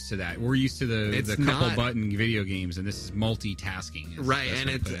not used to that. We're used to the couple button video games, and this is multitasking. Right, and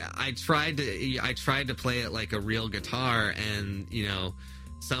I tried to play it like a real guitar, and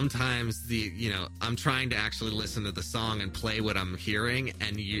sometimes I'm trying to actually listen to the song and play what I'm hearing,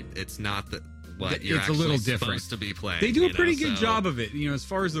 and it's not that. It's a little different to be playing. They do a pretty good job of it, as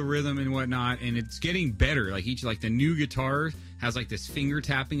far as the rhythm and whatnot, and it's getting better. Like the new guitar has this finger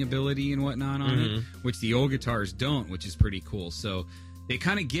tapping ability and whatnot on it, which the old guitars don't, which is pretty cool. So they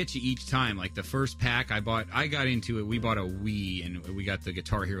kind of get you each time. Like the first pack I got into it. We bought a Wii, and we got the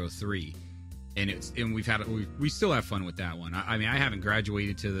Guitar Hero 3, and we still have fun with that one. I mean, I haven't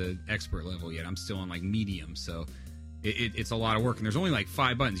graduated to the expert level yet. I'm still on medium, so. It's a lot of work, and there's only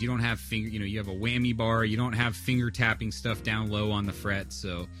 5 buttons. You don't have you have a whammy bar. You don't have finger tapping stuff down low on the fret,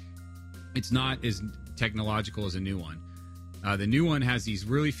 so it's not as technological as a new one. The new one has these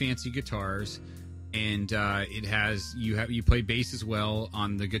really fancy guitars. and it has you play bass as well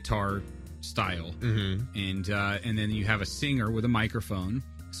on the guitar style, and then you have a singer with a microphone.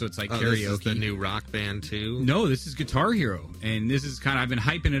 So it's like karaoke. This is the new Rock Band 2? No, this is Guitar Hero, and this is kind of, I've been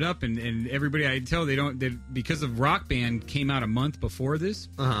hyping it up, and everybody I tell because of Rock Band came out a month before this.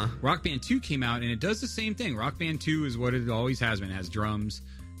 Rock Band 2 came out, and it does the same thing. Rock Band 2 is what it always has been. It has drums,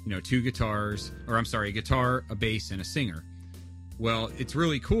 2 guitars, a guitar, a bass, and a singer. Well, it's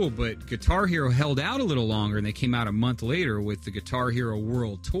really cool, but Guitar Hero held out a little longer, and they came out a month later with the Guitar Hero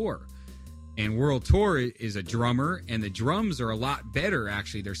World Tour. And World Tour is a drummer, and the drums are a lot better,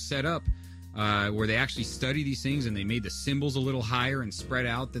 actually. They're set up where they actually study these things, and they made the cymbals a little higher and spread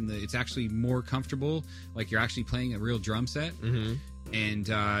out. It's actually more comfortable, like you're actually playing a real drum set. And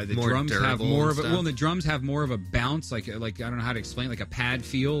the more drums have more of a stuff. the drums have more of a bounce, like I don't know how to explain, like a pad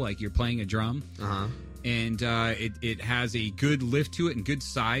feel, like you're playing a drum. And it has a good lift to it and good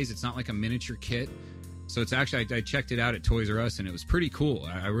size. It's not like a miniature kit. So it's actually, I checked it out at Toys R Us, and it was pretty cool.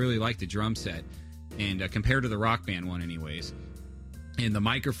 I really like the drum set, and compared to the Rock Band one, anyways. And the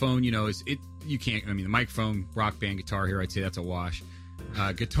microphone, you can't. I mean, the microphone, Rock Band, Guitar Hero, I'd say that's a wash.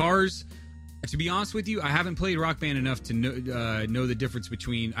 Guitars, to be honest with you, I haven't played Rock Band enough to know the difference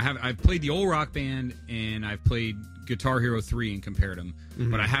between. I've played the old Rock Band, and I've played Guitar Hero 3 and compared them,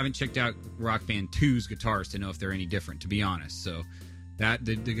 but I haven't checked out Rock Band 2's guitars to know if they're any different, to be honest. So that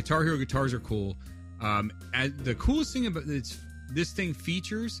the Guitar Hero guitars are cool. The coolest thing about this thing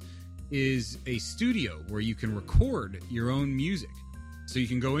features is a studio where you can record your own music. So you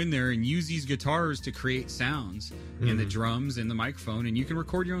can go in there and use these guitars to create sounds and the drums and the microphone, and you can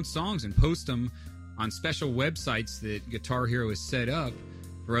record your own songs and post them on special websites that Guitar Hero has set up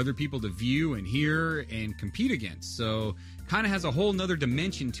for other people to view and hear and compete against. So kind of has a whole nother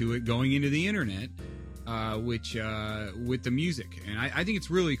dimension to it going into the internet. Which with the music, and I think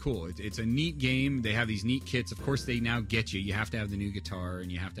it's really cool. It's a neat game. They have these neat kits. Of course, they now get you have to have the new guitar and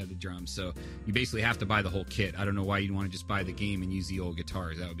you have to have the drums, so you basically have to buy the whole kit. I don't know why you'd want to just buy the game and use the old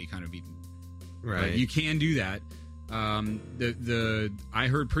guitars. That would be kind of beaten. Right. But you can do that. I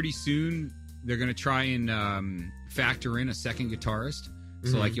heard pretty soon they're going to try and factor in a second guitarist.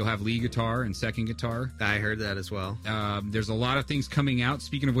 So, like, you'll have lead guitar and second guitar. I heard that as well. There's a lot of things coming out.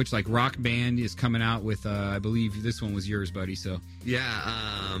 Speaking of which, like, Rock Band is coming out with, I believe this one was yours, buddy. So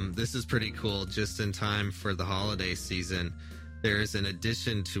yeah, this is pretty cool. Just in time for the holiday season, there's an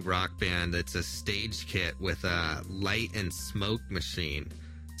addition to Rock Band that's a stage kit with a light and smoke machine.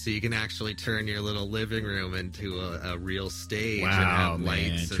 So you can actually turn your little living room into a real stage and have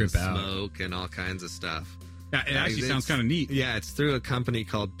lights and smoke and all kinds of stuff. Yeah, it actually sounds kind of neat. Yeah, it's through a company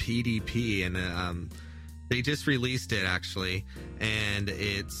called PDP, and they just released it, actually, and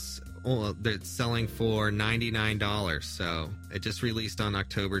it's selling for $99, so it just released on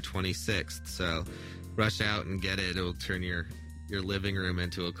October 26th, so rush out and get it. It'll turn your living room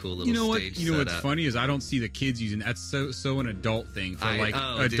into a cool little stage You know what's setup. funny is I don't see the kids using that's so an adult thing for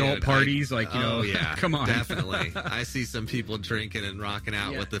adult dude, parties. Yeah, come on, definitely. I see some people drinking and rocking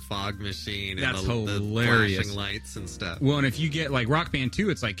out with the fog machine and That's the hilarious. flashing lights and stuff. Well, and if you get like Rock Band 2,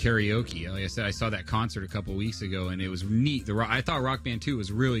 it's like karaoke. Like I said, I saw that concert a couple weeks ago, and it was neat. I thought Rock Band 2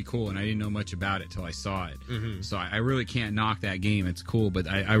 was really cool, and I didn't know much about it till I saw it. So I really can't knock that game. It's cool, but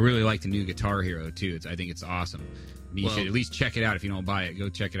I really like the new Guitar Hero too. I think it's awesome. You should at least check it out. If you don't buy it, go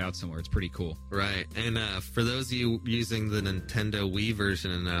check it out somewhere. It's pretty cool. Right. And for those of you using the Nintendo Wii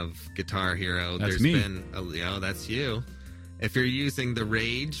version of Guitar Hero, That's there's me. that's you. If you're using the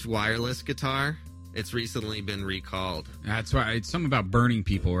Rage wireless guitar, it's recently been recalled. That's right. It's something about burning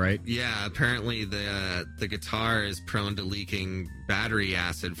people, right? Yeah, apparently the guitar is prone to leaking battery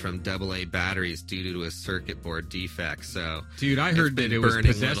acid from AA batteries due to a circuit board defect. So, dude, I heard that it was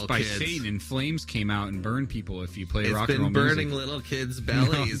possessed by kids. Satan, and flames came out and burned people if you play rock and roll It's been music. burning little kids'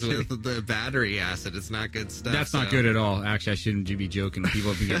 bellies with the battery acid. It's not good stuff. That's not good at all. Actually, I shouldn't be joking. People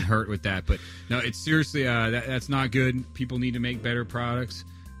have been getting hurt with that, but no, it's seriously that's not good. People need to make better products.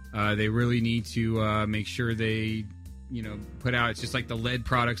 They really need to make sure they, put out. It's just like the lead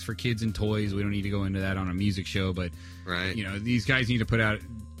products for kids and toys. We don't need to go into that on a music show, but these guys need to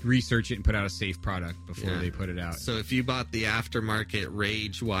research it and put out a safe product before they put it out. So if you bought the aftermarket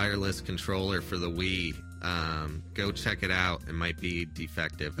Rage wireless controller for the Wii, go check it out. It might be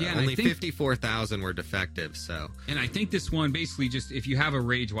defective. Yeah, only 54,000 were defective. So, and I think this one basically just if you have a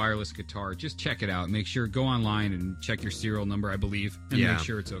Rage wireless guitar, just check it out. Make sure go online and check your serial number, I believe, and make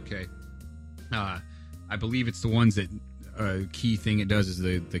sure it's okay. I believe it's the ones that key thing it does is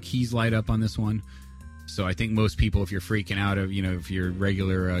the keys light up on this one. So I think most people, if you're freaking out if your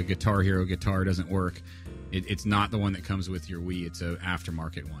regular Guitar Hero guitar doesn't work, it's not the one that comes with your Wii. It's an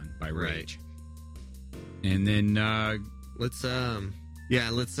aftermarket one by Rage. And then let's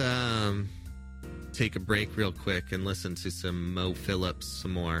take a break real quick and listen to some Mo Phillips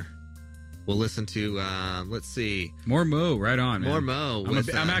some more. We'll listen to let's see, more Mo. Right on, man. More Mo.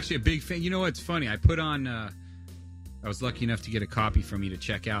 I'm actually a big fan. You know what's funny? I put on. I was lucky enough to get a copy from you to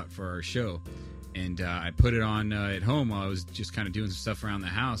check out for our show, and I put it on at home while I was just kind of doing some stuff around the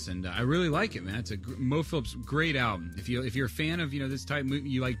house, and I really like it, man. It's a Mo Phillips great album. If you're a fan of this type,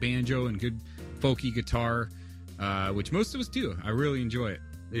 you like banjo and good folky guitar, which most of us do. I really enjoy it.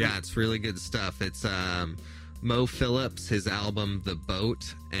 Yeah, it's really good stuff. It's Mo Phillips, his album The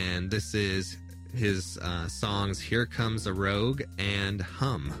Boat, and this is his songs Here Comes a Rogue and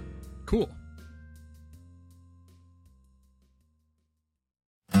Hum. Cool.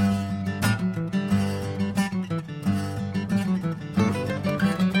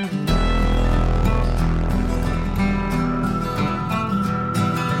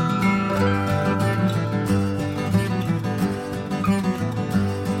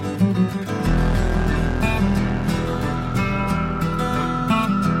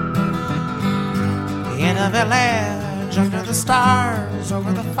 In a village under the stars,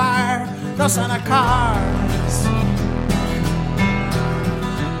 over the fire, no sign of cars.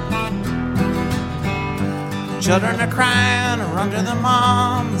 Children are crying, run to their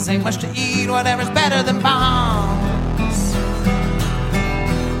moms. Ain't much to eat, whatever's better than bombs.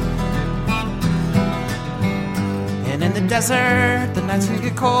 And in the desert, the nights can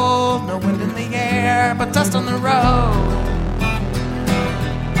get cold. No wind in the air, but dust on the road.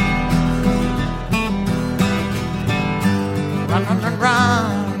 Run, run, run,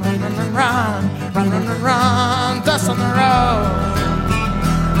 run, run, run, run, run, run, run, run, run, dust on the road.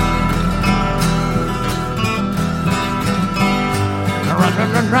 Run,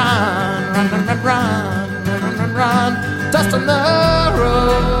 run, run, run, run, run, run, run, run, run, run, run, dust on the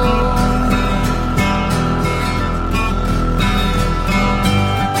road.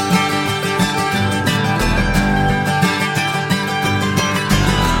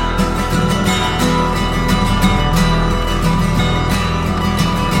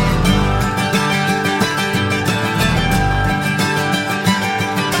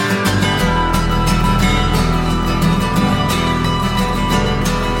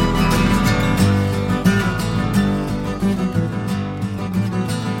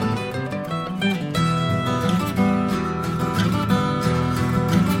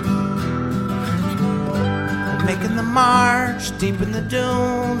 Making the march, deep in the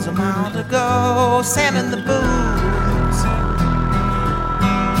dunes, a mile to go, sand in the boots.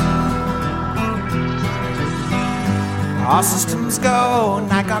 All systems go,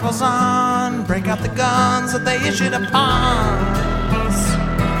 night goggles on, break out the guns that they issued upon us.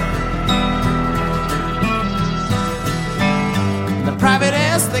 The private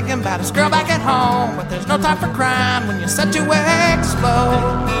is thinking about his girl back at home, but there's no time for crime when you're set to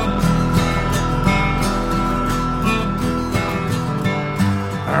explode.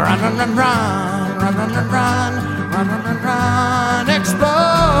 Run, run, run, run, run, run, run, run, run, run, run, run, explode.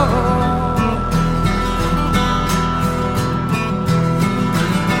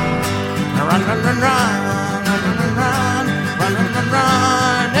 Run, run, run, run, run, run, run, run, run, run,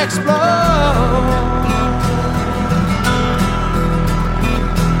 run, explode.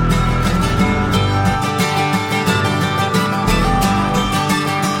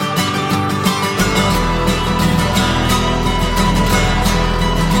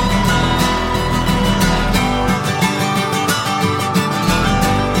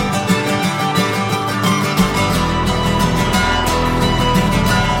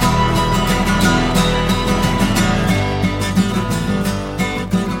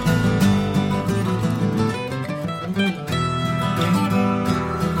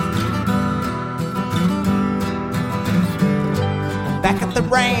 Back at the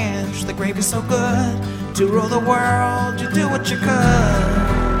ranch, the gravy's so good. To rule the world, you do what you could.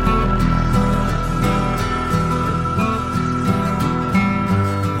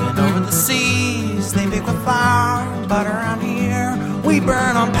 And over the seas, they bake with fire. But around here, we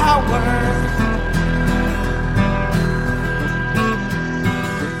burn on power.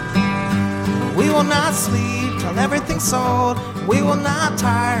 We will not sleep till everything's sold. We will not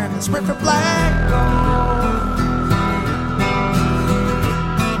tire in the sprint for black gold.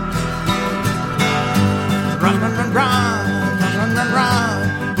 Run, run, run, run, run, run, run,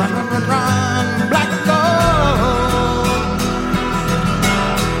 run, run, run, run, run, black gold.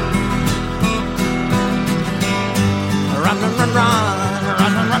 Run, run, run, run,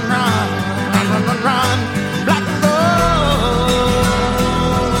 run, run, run, run, run, run, run, black gold.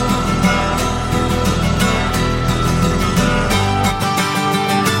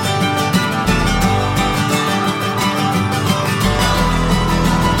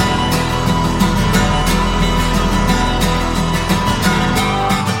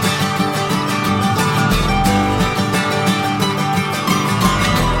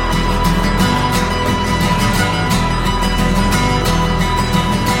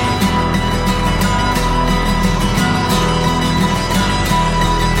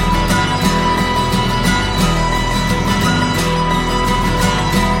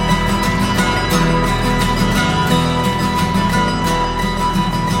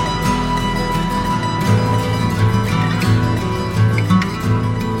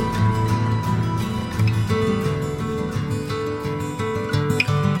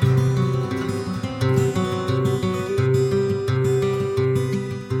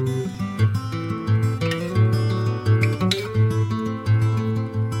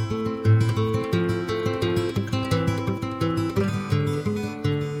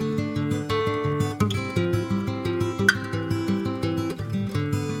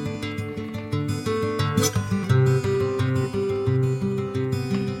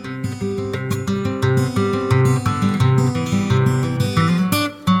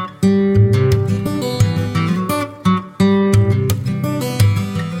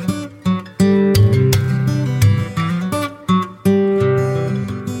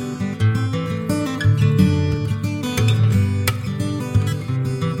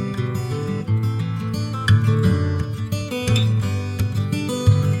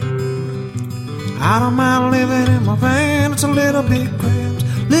 I don't mind living in my van. It's a little bit cramped,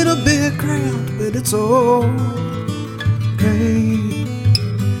 but it's okay.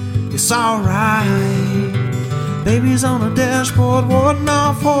 It's alright. Baby's on the dashboard, warding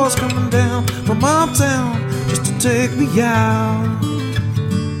off horse coming down from uptown just to take me out.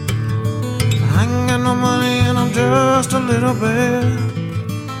 I ain't got no money and I'm just a little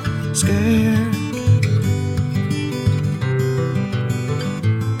bit scared.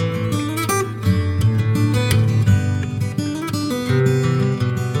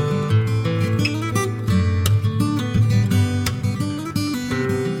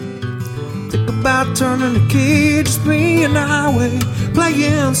 About turning the key, just me and the highway,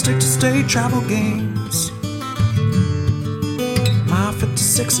 playing state-to-state travel games. My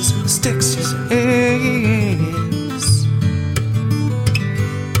 56s and the sticks, yes.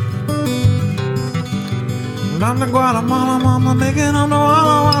 And I'm the Guatemala mama, making on the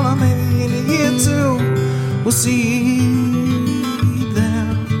Walla Walla, maybe in a year or two, we'll see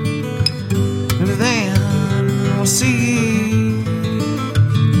them. And then we'll see.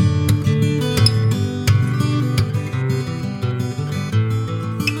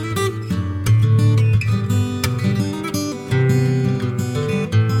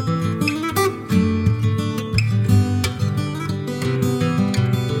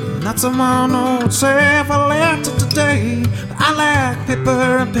 Tomorrow would say if I lacked it today, I lack paper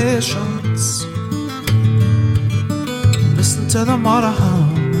and patience. Listen to the motor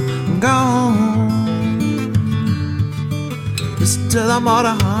hum, I'm gone. Listen to the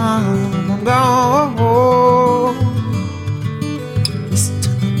motor hum, I'm gone. Listen to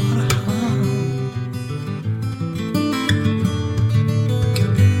the motor hum.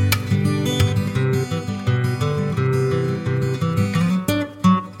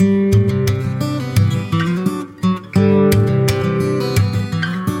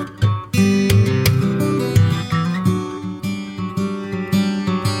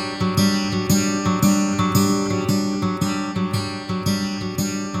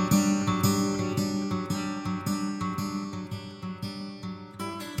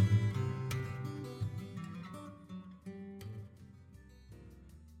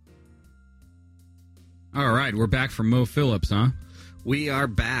 All right, we're back from Mo Phillips, huh? We are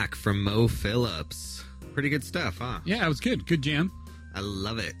back from Mo Phillips. Pretty good stuff, huh? Yeah, it was good. Good jam. I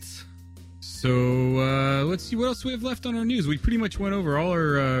love it. So, let's see what else we have left on our news. We pretty much went over all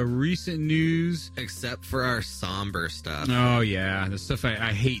our recent news. Except for our somber stuff. Oh, yeah. The stuff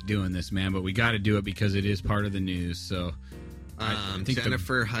I hate doing this, man, but we got to do it because it is part of the news, so...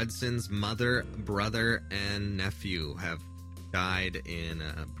 Jennifer Hudson's mother, brother, and nephew have died in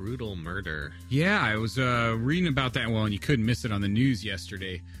a brutal murder. Yeah, I was reading about that. Well, and you couldn't miss it on the news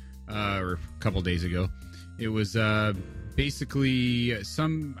yesterday, or a couple days ago. It was basically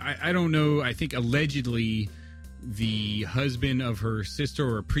I don't know, I think allegedly the husband of her sister,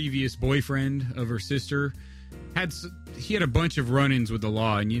 or a previous boyfriend of her sister, had a bunch of run-ins with the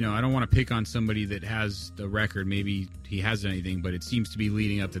law. And, I don't want to pick on somebody that has the record. Maybe he hasn't anything, but it seems to be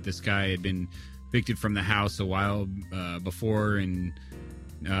leading up that this guy had been evicted from the house a while before, and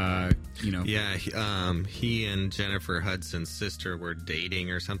he and Jennifer Hudson's sister were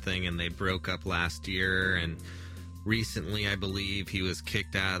dating or something, and they broke up last year, and recently I believe he was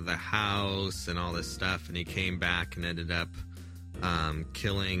kicked out of the house and all this stuff, and he came back and ended up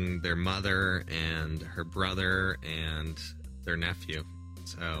killing their mother and her brother and their nephew.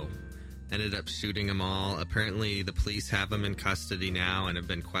 So ended up shooting them all. Apparently the police have him in custody now and have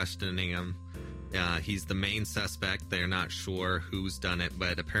been questioning him. He's the main suspect. They're not sure who's done it,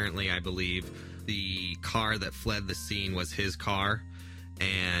 but apparently I believe the car that fled the scene was his car,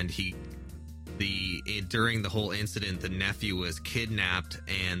 and during the whole incident, the nephew was kidnapped,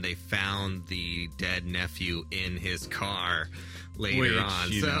 and they found the dead nephew in his car later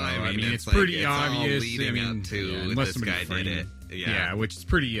on. So I mean, it's pretty obvious. All leading up to this guy did it. Yeah, which is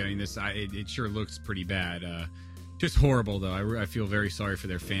pretty. It sure looks pretty bad. Just horrible, though. I feel very sorry for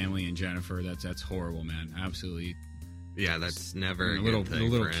their family and Jennifer. That's horrible, man. Absolutely. Yeah, that's never a little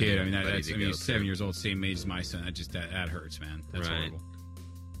kid. I mean, he's 7 years old, same age as my son. That hurts, man. That's horrible.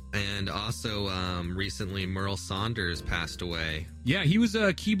 And also, recently, Merle Saunders passed away. Yeah, he was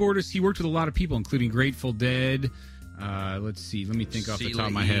a keyboardist. He worked with a lot of people, including Grateful Dead. Let's see. Let me think off the top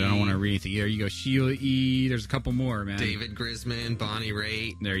of my head. I don't want to read anything. There you go. Sheila E. There's a couple more, man. David Grisman, Bonnie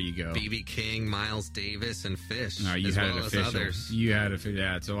Raitt. There you go. B.B. King, Miles Davis, and Fish. No, you had it official. You had it.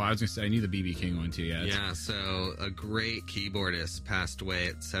 Yeah. So I was going to say, I knew the B.B. King one, too. Yeah. Yeah, so a great keyboardist passed away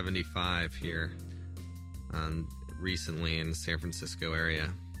at 75 here recently in the San Francisco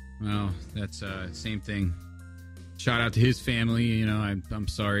area. Well, that's same thing. shout out to his family. You know, I'm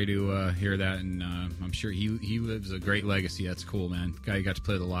sorry to hear that, and I'm sure he lives a great legacy. That's cool, man. Guy got to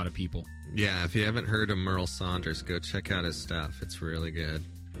play with a lot of people. Yeah, if you haven't heard of Merle Saunders, go check out his stuff. It's really good.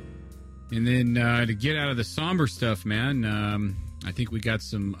 And then to get out of the somber stuff, man, I think we got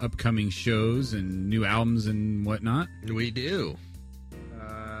some upcoming shows and new albums and whatnot. We do.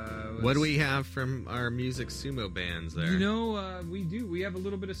 What do we have from our Music Sumo bands there? You know, we do. We have a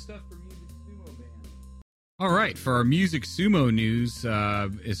little bit of stuff for Music Sumo bands. All right, for our Music Sumo news,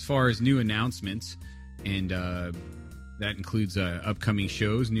 as far as new announcements, and that includes upcoming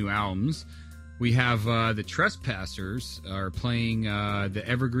shows, new albums, we have the Trespassers are playing the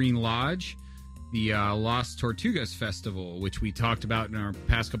Evergreen Lodge, the Las Tortugas Festival, which we talked about in our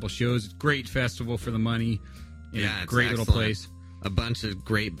past couple shows. Great festival for the money. Yeah, great excellent. little place. A bunch of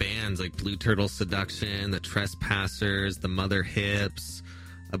great bands like Blue Turtle Seduction, the Trespassers, the Mother Hips.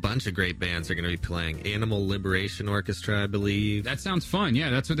 A bunch of great bands are going to be playing. Animal Liberation Orchestra, I believe. That sounds fun.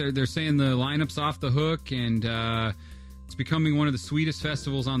 Yeah, that's what they're saying. The lineup's off the hook, and it's becoming one of the sweetest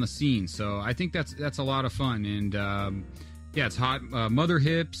festivals on the scene. So I think that's a lot of fun. And yeah, it's hot. Mother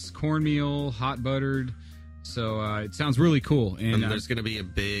Hips, cornmeal, hot buttered. So it sounds really cool. And there's going to be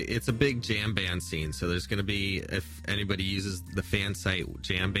it's a big jam band scene. So there's going to be, if anybody uses the fan site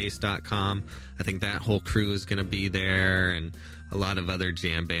jambase.com, I think that whole crew is going to be there, and a lot of other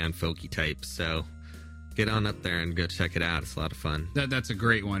jam band folky types. So get on up there and go check it out. It's a lot of fun. That's a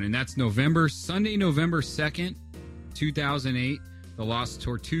great one. And that's Sunday, November 2nd, 2008, the Las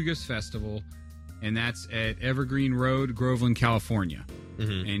Tortugas Festival. And that's at Evergreen Road, Groveland, California.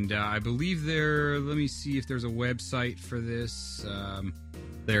 Mm-hmm. And I believe let me see if there's a website for this.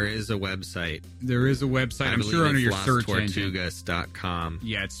 There is a website. There is a website. I'm sure under your search engine. LasTortugas.com.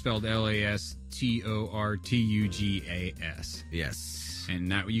 Yeah, it's spelled LASTORTUGAS. Yes.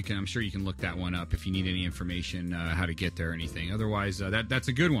 And that I'm sure you can look that one up if you need any information how to get there or anything. Otherwise, that's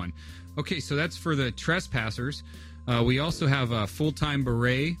a good one. Okay, so that's for the Trespassers. We also have Full Time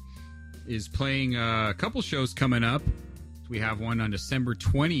Beret is playing a couple shows coming up. We have one on December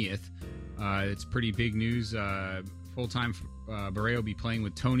 20th. It's pretty big news. Full Time Beret will be playing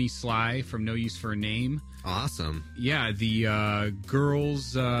with Tony Sly from No Use for a Name. Awesome. Yeah, the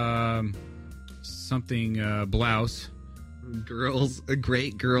girls blouse.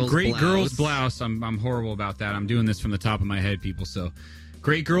 Great girls blouse. I'm horrible about that. I'm doing this from the top of my head, people. So,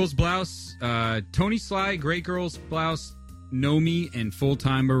 Great Girls Blouse, Tony Sly, Great Girls Blouse, Nomi, and Full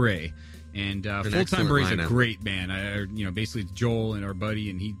Time Beret. And Full Time Beret is a great band. Basically it's Joel and our buddy,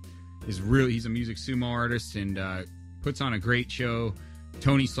 and he's a music sumo artist and puts on a great show.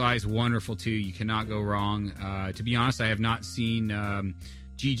 Tony Sly is wonderful too. You cannot go wrong. To be honest, I have not seen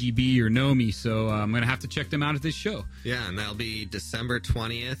GGB or Nomi, so I'm going to have to check them out at this show. Yeah, and that'll be December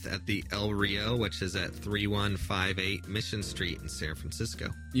 20th at the El Rio, which is at 3158 Mission Street in San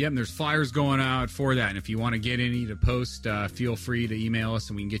Francisco. Yep, and there's flyers going out for that, and if you want to get any to post, feel free to email us,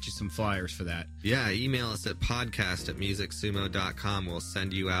 and we can get you some flyers for that. Yeah, email us at podcast@musicsumo.com. We'll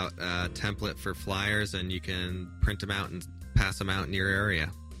send you out a template for flyers, and you can print them out and pass them out in your area.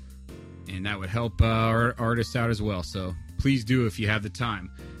 And that would help our artists out as well, so please do if you have the time.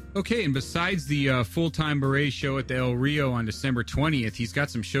 Okay, and besides the Full Time Beret show at the El Rio on December 20th, he's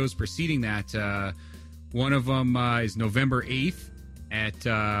got some shows preceding that. One of them is November 8th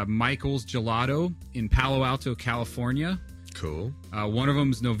at Michael's Gelato in Palo Alto, California. Cool. One of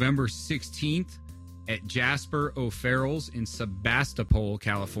them is November 16th at Jasper O'Farrell's in Sebastopol,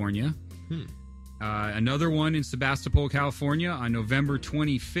 California. Another one in Sebastopol, California on November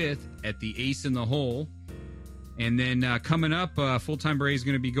 25th at the Ace in the Hole. And then coming up, Full Time Beret is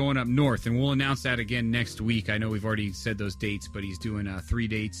going to be going up north, and we'll announce that again next week. I know we've already said those dates, but he's doing 3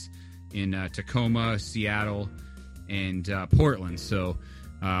 dates in Tacoma, Seattle, and Portland. So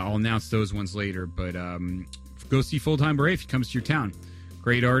I'll announce those ones later. But go see Full Time Beret if he comes to your town.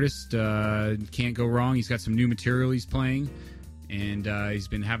 Great artist. Can't go wrong. He's got some new material he's playing, and he's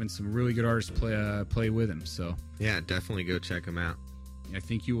been having some really good artists play with him. So yeah, definitely go check him out. I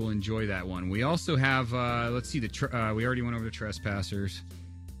think you will enjoy that one. We also have, let's see, we already went over the Trespassers.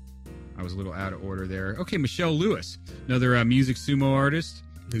 I was a little out of order there. Okay, Michelle Lewis, another music sumo artist.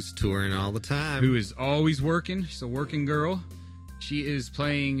 Who's touring all the time. Who is always working. She's a working girl. She is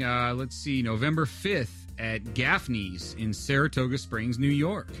playing, November 5th at Gaffney's in Saratoga Springs, New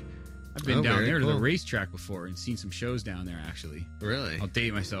York. I've been down there to the racetrack before and seen some shows down there, actually. Really? I'll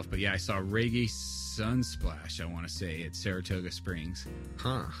date myself, but yeah, I saw Reggae Sunsplash, I want to say, at Saratoga Springs.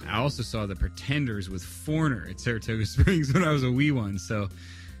 Huh. I also saw the Pretenders with Foreigner at Saratoga Springs when I was a wee one, so...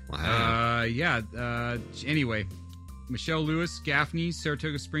 Wow. Anyway, Michelle Lewis, Gaffney's,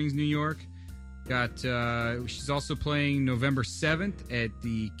 Saratoga Springs, New York. She's also playing November 7th at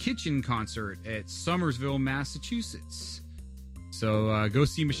the Kitchen Concert at Somersville, Massachusetts. So go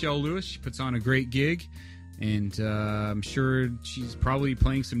see Michelle Lewis. She puts on a great gig, and I'm sure she's probably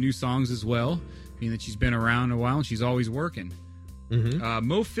playing some new songs as well, being that she's been around a while and she's always working. Mm-hmm.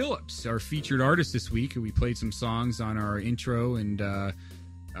 Mo Phillips, our featured artist this week, we played some songs on our intro and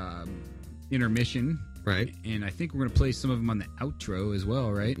intermission. Right. And I think we're going to play some of them on the outro as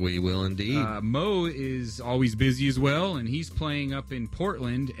well, right? We will indeed. Mo is always busy as well, and he's playing up in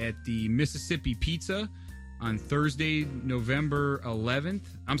Portland at the Mississippi Pizza on Thursday, November 11th.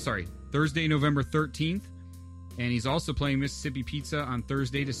 I'm sorry, Thursday, November 13th. And he's also playing Mississippi Pizza on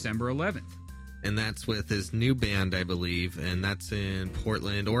Thursday, December 11th. And that's with his new band, I believe, and that's in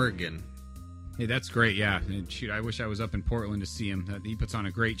Portland, Oregon. Hey, that's great, yeah. And shoot, I wish I was up in Portland to see him. He puts on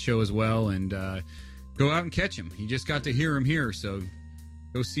a great show as well, and go out and catch him. You just got to hear him here, so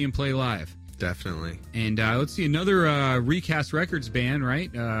go see him play live. Definitely. And let's see, another Recast Records band,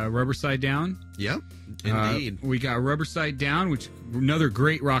 right? Rubberside Down. Yep, indeed. We got Rubberside Down, which another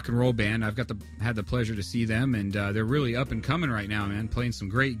great rock and roll band. I've had the pleasure to see them, and they're really up and coming right now, man, playing some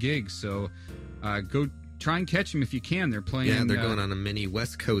great gigs. So go try and catch them if you can. They're playing. Yeah, they're going on a mini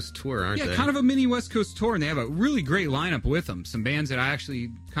West Coast tour, aren't they? Yeah, kind of a mini West Coast tour, and they have a really great lineup with them. Some bands that I actually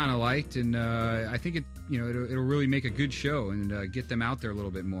kind of liked, and I think it'll really make a good show and get them out there a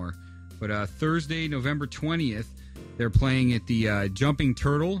little bit more. But Thursday, November 20th, they're playing at the Jumping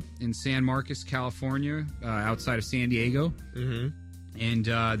Turtle in San Marcos, California, outside of San Diego. Mm-hmm. And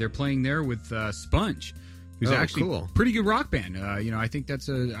they're playing there with Sponge, who's actually cool. a pretty good rock band. I think I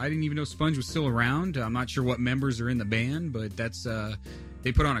didn't even know Sponge was still around. I'm not sure what members are in the band, but that's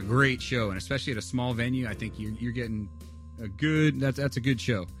they put on a great show, and especially at a small venue, I think you're getting a good. That's a good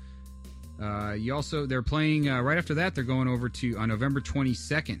show. They're playing right after that. They're going over to on November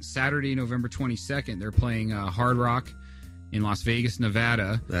 22nd, Saturday, November 22nd. They're playing Hard Rock in Las Vegas,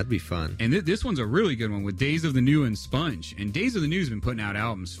 Nevada. That'd be fun. And this one's a really good one with Days of the New and Sponge. And Days of the New's been putting out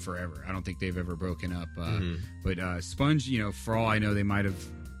albums forever. I don't think they've ever broken up. But Sponge, for all I know, they might have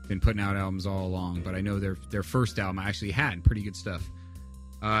been putting out albums all along. But I know their first album actually had pretty good stuff.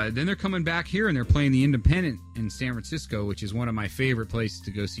 Then they're coming back here and they're playing the Independent in San Francisco, which is one of my favorite places to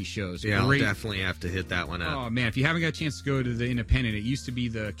go see shows. Yeah, I'll definitely have to hit that one up. Oh, man, if you haven't got a chance to go to the Independent, it used to be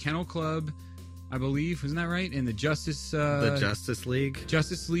the Kennel Club, I believe. Isn't that right? And the Justice League.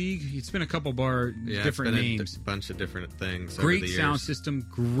 Justice League. It's been a couple different names. A bunch of different things. Great sound system,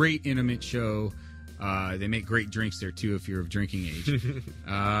 great intimate show. They make great drinks there, too, if you're of drinking age.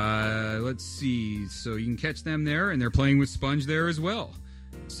 Let's see. So you can catch them there, and they're playing with Sponge there as well.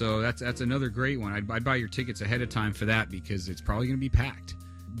 So that's another great one. I'd buy your tickets ahead of time for that because it's probably going to be packed.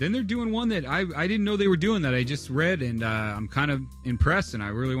 Then they're doing one that I didn't know they were doing that I just read, and I'm kind of impressed, and I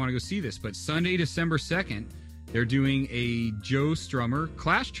really want to go see this. But Sunday, December 2nd, they're doing a Joe Strummer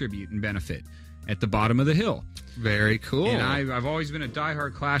Clash tribute and benefit at the Bottom of the Hill. Very cool. And I've always been a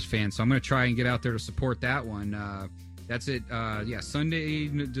diehard Clash fan, so I'm going to try and get out there to support that one. That's it. Sunday,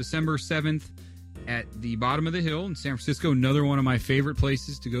 December 7th. At the Bottom of the Hill in San Francisco, another one of my favorite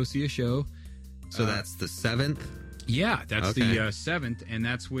places to go see a show. So that's the 7th? Yeah, that's the 7th, and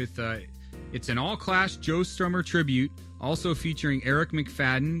that's with, it's an all-Clash Joe Strummer tribute, also featuring Eric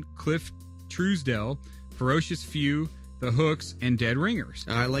McFadden, Cliff Truesdell, Ferocious Few, The Hooks, and Dead Ringers.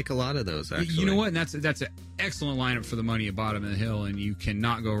 I like a lot of those, actually. You know what? And that's an excellent lineup for the money at Bottom of the Hill, and you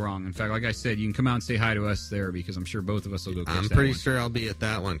cannot go wrong. In fact, like I said, you can come out and say hi to us there because I'm sure both of us will go catch that one. I'm pretty sure I'll be at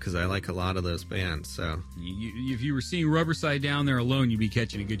that one because I like a lot of those bands. So if you were seeing Rubberside Down there alone, you'd be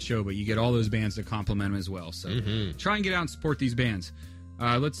catching a good show, but you get all those bands to complement them as well. So try and get out and support these bands.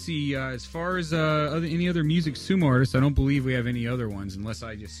 Let's see. As far as any other music sumo artists, I don't believe we have any other ones unless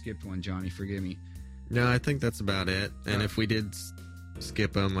I just skipped one, Johnny. Forgive me. No, I think that's about it. And if we did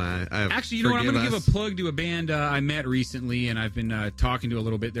skip them, actually, you know what? I'm going to give a plug to a band I met recently, and I've been talking to a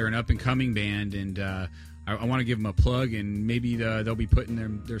little bit. They're an up-and-coming band, and I want to give them a plug, and maybe they'll be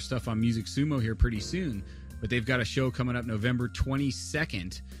putting their stuff on Music Sumo here pretty soon. But they've got a show coming up November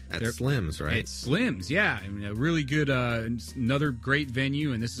 22nd. At Slim's, right? At Slim's, yeah. I mean, a really good, another great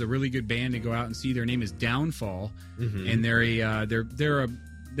venue, and this is a really good band to go out and see. Their name is Downfall, and they're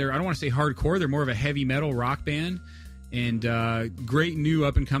I don't want to say hardcore. They're more of a heavy metal rock band, and great new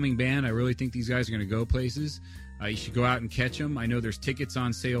up and coming band. I really think these guys are going to go places. You should go out and catch them. I know there's tickets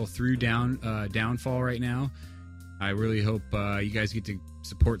on sale through Downfall right now. I really hope you guys get to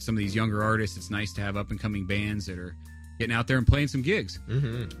support some of these younger artists. It's nice to have up and coming bands that are getting out there and playing some gigs.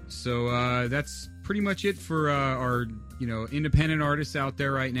 So that's pretty much it for our independent artists out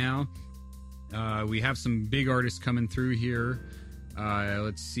there right now. We have some big artists coming through here.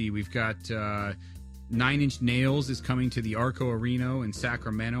 Let's see. We've got 9 Inch Nails is coming to the Arco Arena in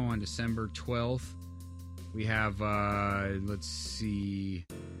Sacramento on December 12th. We have, let's see.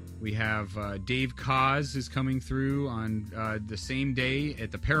 We have Dave Koz is coming through on the same day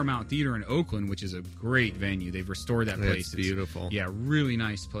at the Paramount Theater in Oakland, which is a great venue. They've restored that place. It's beautiful. Yeah, really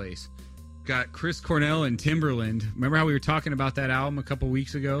nice place. Got Chris Cornell and Timberland. Remember how we were talking about that album a couple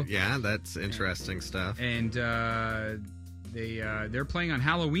weeks ago? Yeah, that's interesting stuff. And they're playing on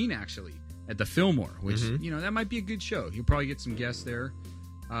Halloween, actually, at the Fillmore, which, that might be a good show. You'll probably get some guests there.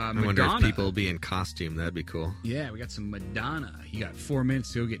 I wonder if people will be in costume. That'd be cool. Yeah, we got some Madonna. You got 4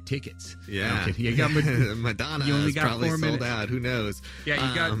 minutes to go get tickets. Yeah. No, you got Madonna you only is got probably 4 minutes. sold out. Who knows? Yeah,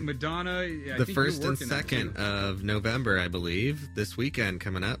 you got Madonna. The 1st and 2nd of November, I believe, this weekend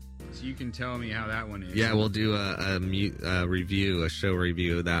coming up. So you can tell me how that one is. Yeah, we'll do a show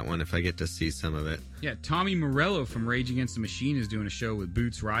review of that one if I get to see some of it. Yeah, Tommy Morello from Rage Against the Machine is doing a show with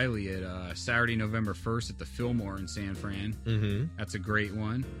Boots Riley at Saturday, November 1st at the Fillmore in San Fran. Mm-hmm. That's a great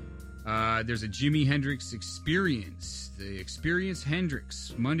one. There's a Jimi Hendrix Experience, the Experience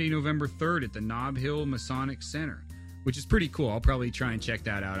Hendrix, Monday, November 3rd at the Nob Hill Masonic Center, which is pretty cool. I'll probably try and check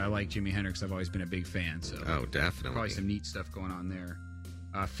that out. I like Jimi Hendrix. I've always been a big fan. So oh, definitely. Probably some neat stuff going on there.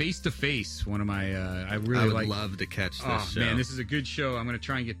 Face to Face, one of my I would love to catch this show. Man, this is a good show. I'm going to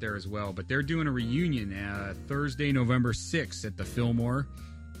try and get there as well. But they're doing a reunion Thursday, November 6th at the Fillmore.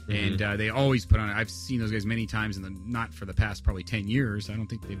 Mm-hmm. And they always put on it. I've seen those guys many times, not for the past probably 10 years. I don't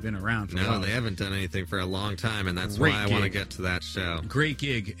think they've been around for a while. No, they haven't done anything for a long time, and that's Great why I gig. want to get to that show. Great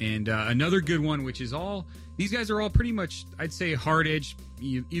gig. And another good one, which is these guys are all pretty much, I'd say, hard edge,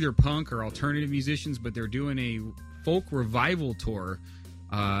 either punk or alternative musicians, but they're doing a folk revival tour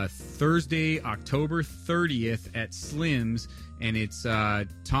Thursday, October 30th at Slim's, and it's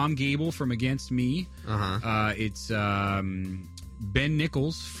Tom Gable from Against Me. It's Ben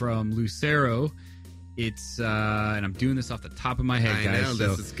Nichols from Lucero. It's and I'm doing this off the top of my head, guys. I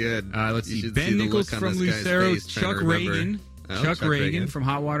know, this is good. Let's see. Ben Nichols from Lucero, Chuck Reagan, Chuck Reagan from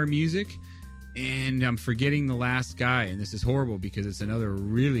Hot Water Music, and I'm forgetting the last guy, and this is horrible because it's another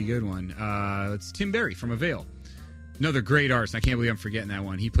really good one. It's Tim Berry from Avail. Another great artist. I can't believe I'm forgetting that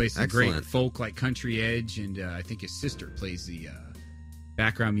one. He plays some great folk like Country Edge, and I think his sister plays the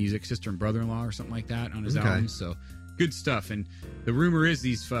background music, sister and brother-in-law or something like that on his album. So good stuff. And the rumor is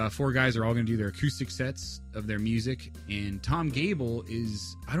these 4 guys are all going to do their acoustic sets of their music. And Tom Gable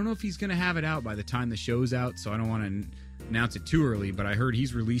I don't know if he's going to have it out by the time the show's out, so I don't want to announce it too early, but I heard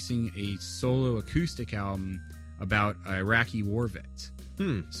he's releasing a solo acoustic album about Iraqi war vets.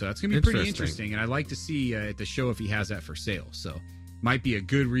 So that's going to be pretty interesting, and I'd like to see at the show if he has that for sale. So might be a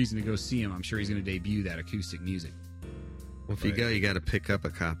good reason to go see him. I'm sure he's going to debut that acoustic music. Well, if you go, you got to pick up a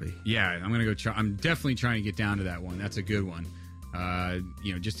copy. Yeah, I'm going to go try. I'm definitely trying to get down to that one. That's a good one.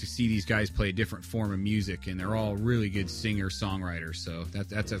 Just to see these guys play a different form of music, and they're all really good singer-songwriters. So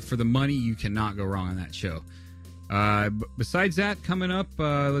that's for the money, you cannot go wrong on that show. Besides that, coming up,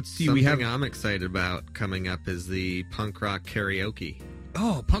 let's see. Something I'm excited about coming up is the punk rock karaoke.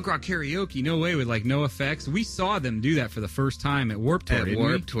 Oh, punk rock karaoke! No way, with like No Effects. We saw them do that for the first time at Warped Tour. At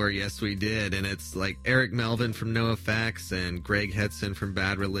Warped Tour, yes, we did, and it's like Eric Melvin from No Effects and Greg Hedson from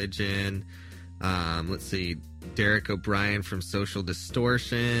Bad Religion. Let's see, Derek O'Brien from Social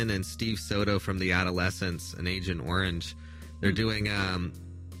Distortion and Steve Soto from The Adolescents and Agent Orange. They're doing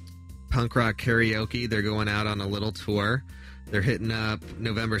punk rock karaoke. They're going out on a little tour. They're hitting up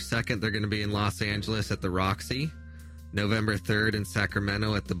November 2nd. They're going to be in Los Angeles at the Roxy. November 3rd in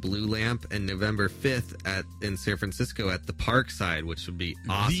Sacramento at the Blue Lamp, and November 5th in San Francisco at the Parkside, which would be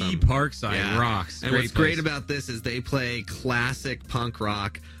awesome. The Parkside rocks. And what's great about this is they play classic punk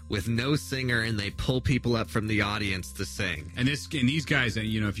rock with no singer, and they pull people up from the audience to sing. And these guys,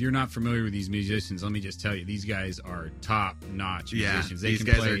 if you're not familiar with these musicians, let me just tell you, these guys are top-notch musicians. These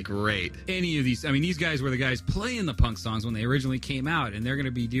guys are great. Any of these, these guys were the guys playing the punk songs when they originally came out, and they're going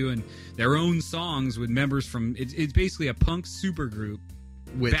to be doing their own songs with members from. It's basically a punk supergroup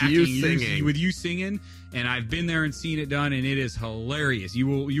with you singing, and I've been there and seen it done, and it is hilarious. You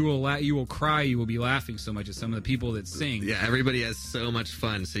will cry. You will be laughing so much at some of the people that sing. Yeah, everybody has so much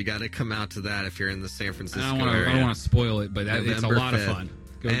fun. So you got to come out to that if you're in the San Francisco area. I don't want to spoil it, but it's a lot 5th. Of fun.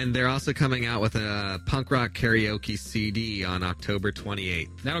 And they're also coming out with a punk rock karaoke CD on October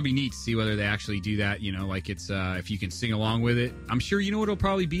 28th. That'll be neat to see whether they actually do that, like it's if you can sing along with it. I'm sure what it'll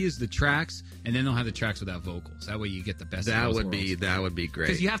probably be is the tracks, and then they'll have the tracks without vocals. That way you get the best of both worlds. That would be great.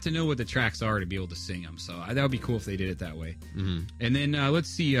 Because you have to know what the tracks are to be able to sing them. So that would be cool if they did it that way. Mm-hmm. And then let's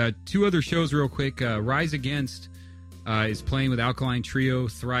see, 2 other shows real quick. Rise Against is playing with Alkaline Trio,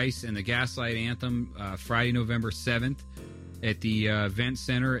 Thrice, and the Gaslight Anthem Friday, November 7th. at the Event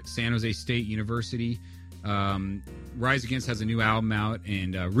Center at San Jose State University. Rise Against has a new album out,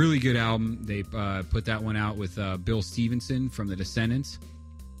 and a really good album. They put that one out with Bill Stevenson from The Descendants.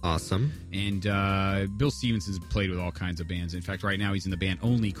 Awesome. And Bill Stevenson's played with all kinds of bands. In fact, right now he's in the band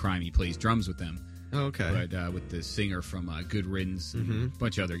Only Crime. He plays drums with them. Oh, okay. But with the singer from Good Riddance and a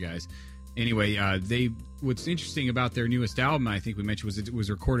bunch of other guys. Anyway, what's interesting about their newest album, I think we mentioned, was it was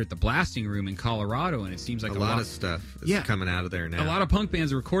recorded at the Blasting Room in Colorado, and it seems like a lot of stuff is coming out of there now. A lot of punk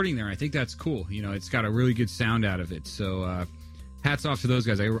bands are recording there, and I think that's cool. You know, it's got a really good sound out of it. So hats off to those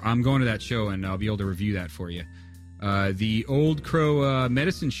guys. I'm going to that show, and I'll be able to review that for you. The Old Crow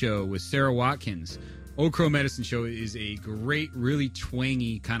Medicine Show with Sarah Watkins. Old Crow Medicine Show is a great, really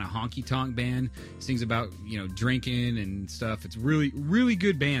twangy kind of honky-tonk band. Sings about, drinking and stuff. It's really, really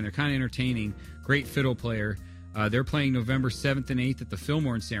good band. They're kind of entertaining. Great fiddle player. They're playing November 7th and 8th at the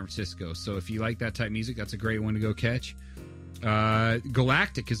Fillmore in San Francisco. So if you like that type of music, that's a great one to go catch.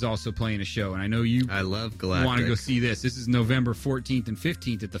 Galactic is also playing a show, and I know I love Galactic. Want to go see this. This is November 14th and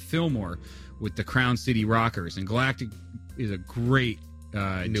 15th at the Fillmore with the Crown City Rockers. And Galactic is a great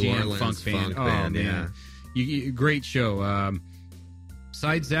New jam Orleans funk band. band, man. Great show.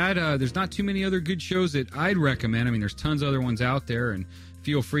 Besides that, there's not too many other good shows that I'd recommend. I mean, there's tons of other ones out there, and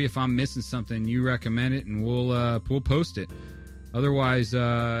feel free if I'm missing something, you recommend it, and we'll post it. Otherwise,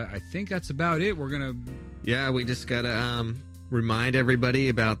 I think that's about it. We're gonna. Yeah, we just gotta remind everybody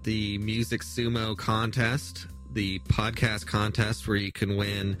about the Music Sumo contest, the podcast contest where you can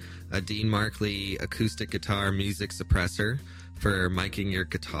win a Dean Markley acoustic guitar music suppressor for miking your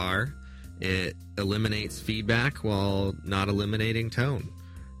guitar. It eliminates feedback while not eliminating tone.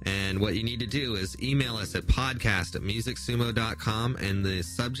 And what you need to do is email us at podcast@musicsumo.com, and the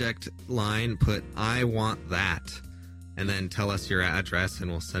subject line put "I want that," and then tell us your address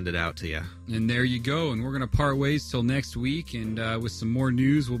and we'll send it out to you. And there you go. And we're going to part ways till next week, and with some more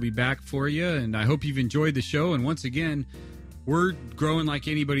news we'll be back for you. And I hope you've enjoyed the show. And once again, we're growing like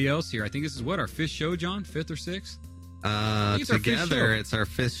anybody else here. I think this is our fifth show, John? Fifth or sixth? Together, it's our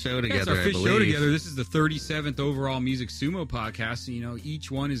fifth show together. It's our fifth I show believe. together. This is the 37th overall Music Sumo podcast.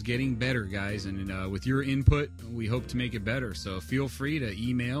 Each one is getting better, guys. And with your input, we hope to make it better. So feel free to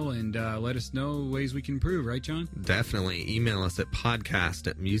email and let us know ways we can improve. Right, John? Definitely. Email us at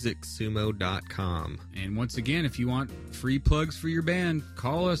podcast@musicsumo.com. And once again, if you want free plugs for your band,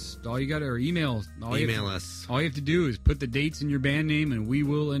 call us. Or email. Email us. All you have to do is put the dates in your band name, and we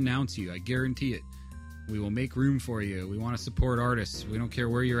will announce you. I guarantee it. We will make room for you. We want to support artists. We don't care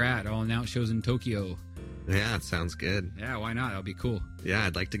where you're at. I'll announce shows in Tokyo. Yeah, it sounds good. Yeah, why not? That'll be cool. Yeah,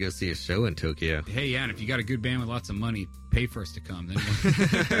 I'd like to go see a show in Tokyo. Hey, yeah, and if you got a good band with lots of money, pay for us to come. Then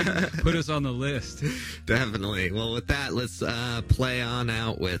put us on the list. Definitely. Well, with that, let's play on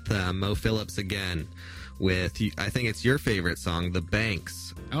out with Mo Phillips again with, I think it's your favorite song, The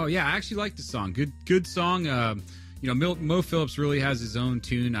Banks. Oh, yeah, I actually like the song. Good song. Mo Phillips really has his own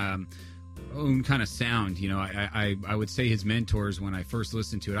tune. Own kind of sound. I would say his mentors when I first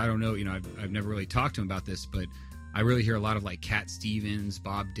listened to it. I don't know. I've never really talked to him about this, but I really hear a lot of like Cat Stevens,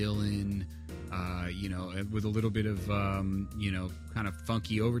 Bob Dylan. With a little bit of kind of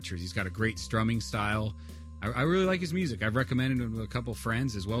funky overtures. He's got a great strumming style. I really like his music. I've recommended him to a couple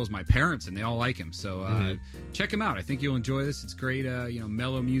friends as well as my parents, and they all like him. So check him out. I think you'll enjoy this. It's great,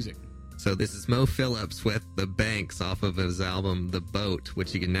 mellow music. So this is Mo Phillips with The Banks off of his album The Boat,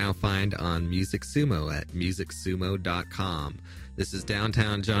 which you can now find on Music Sumo at musicsumo.com. This is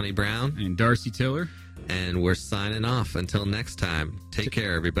Downtown Johnny Brown and Darcy Tiller, and we're signing off. Until next time, take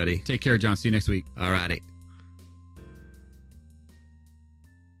care, everybody. Take care, John. See you next week. All righty.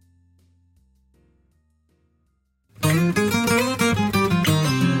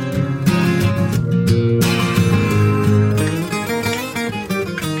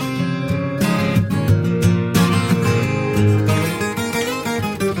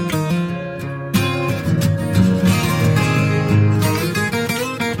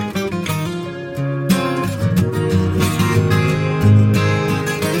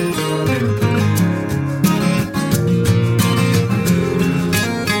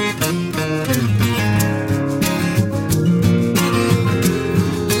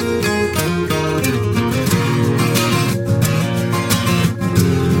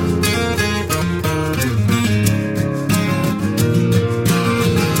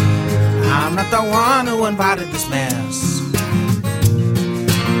 Invited this mess.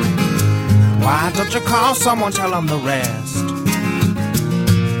 Why don't you call someone, tell them the rest?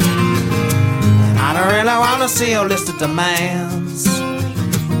 And I don't really want to see your list of demands,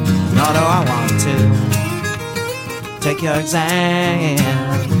 nor do I want to take your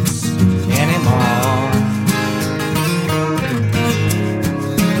exams anymore.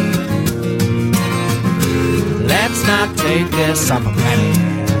 not take this up for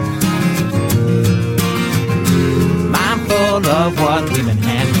granted. Mindful of what we've been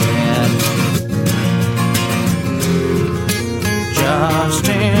handed, just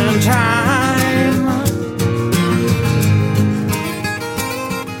in time.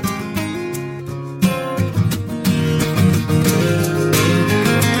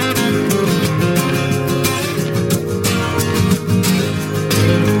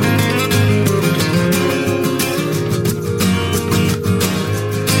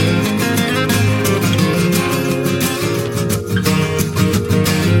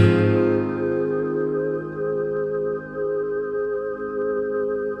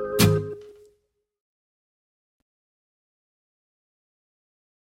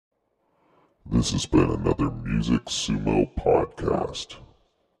 This has been another Music Sumo podcast.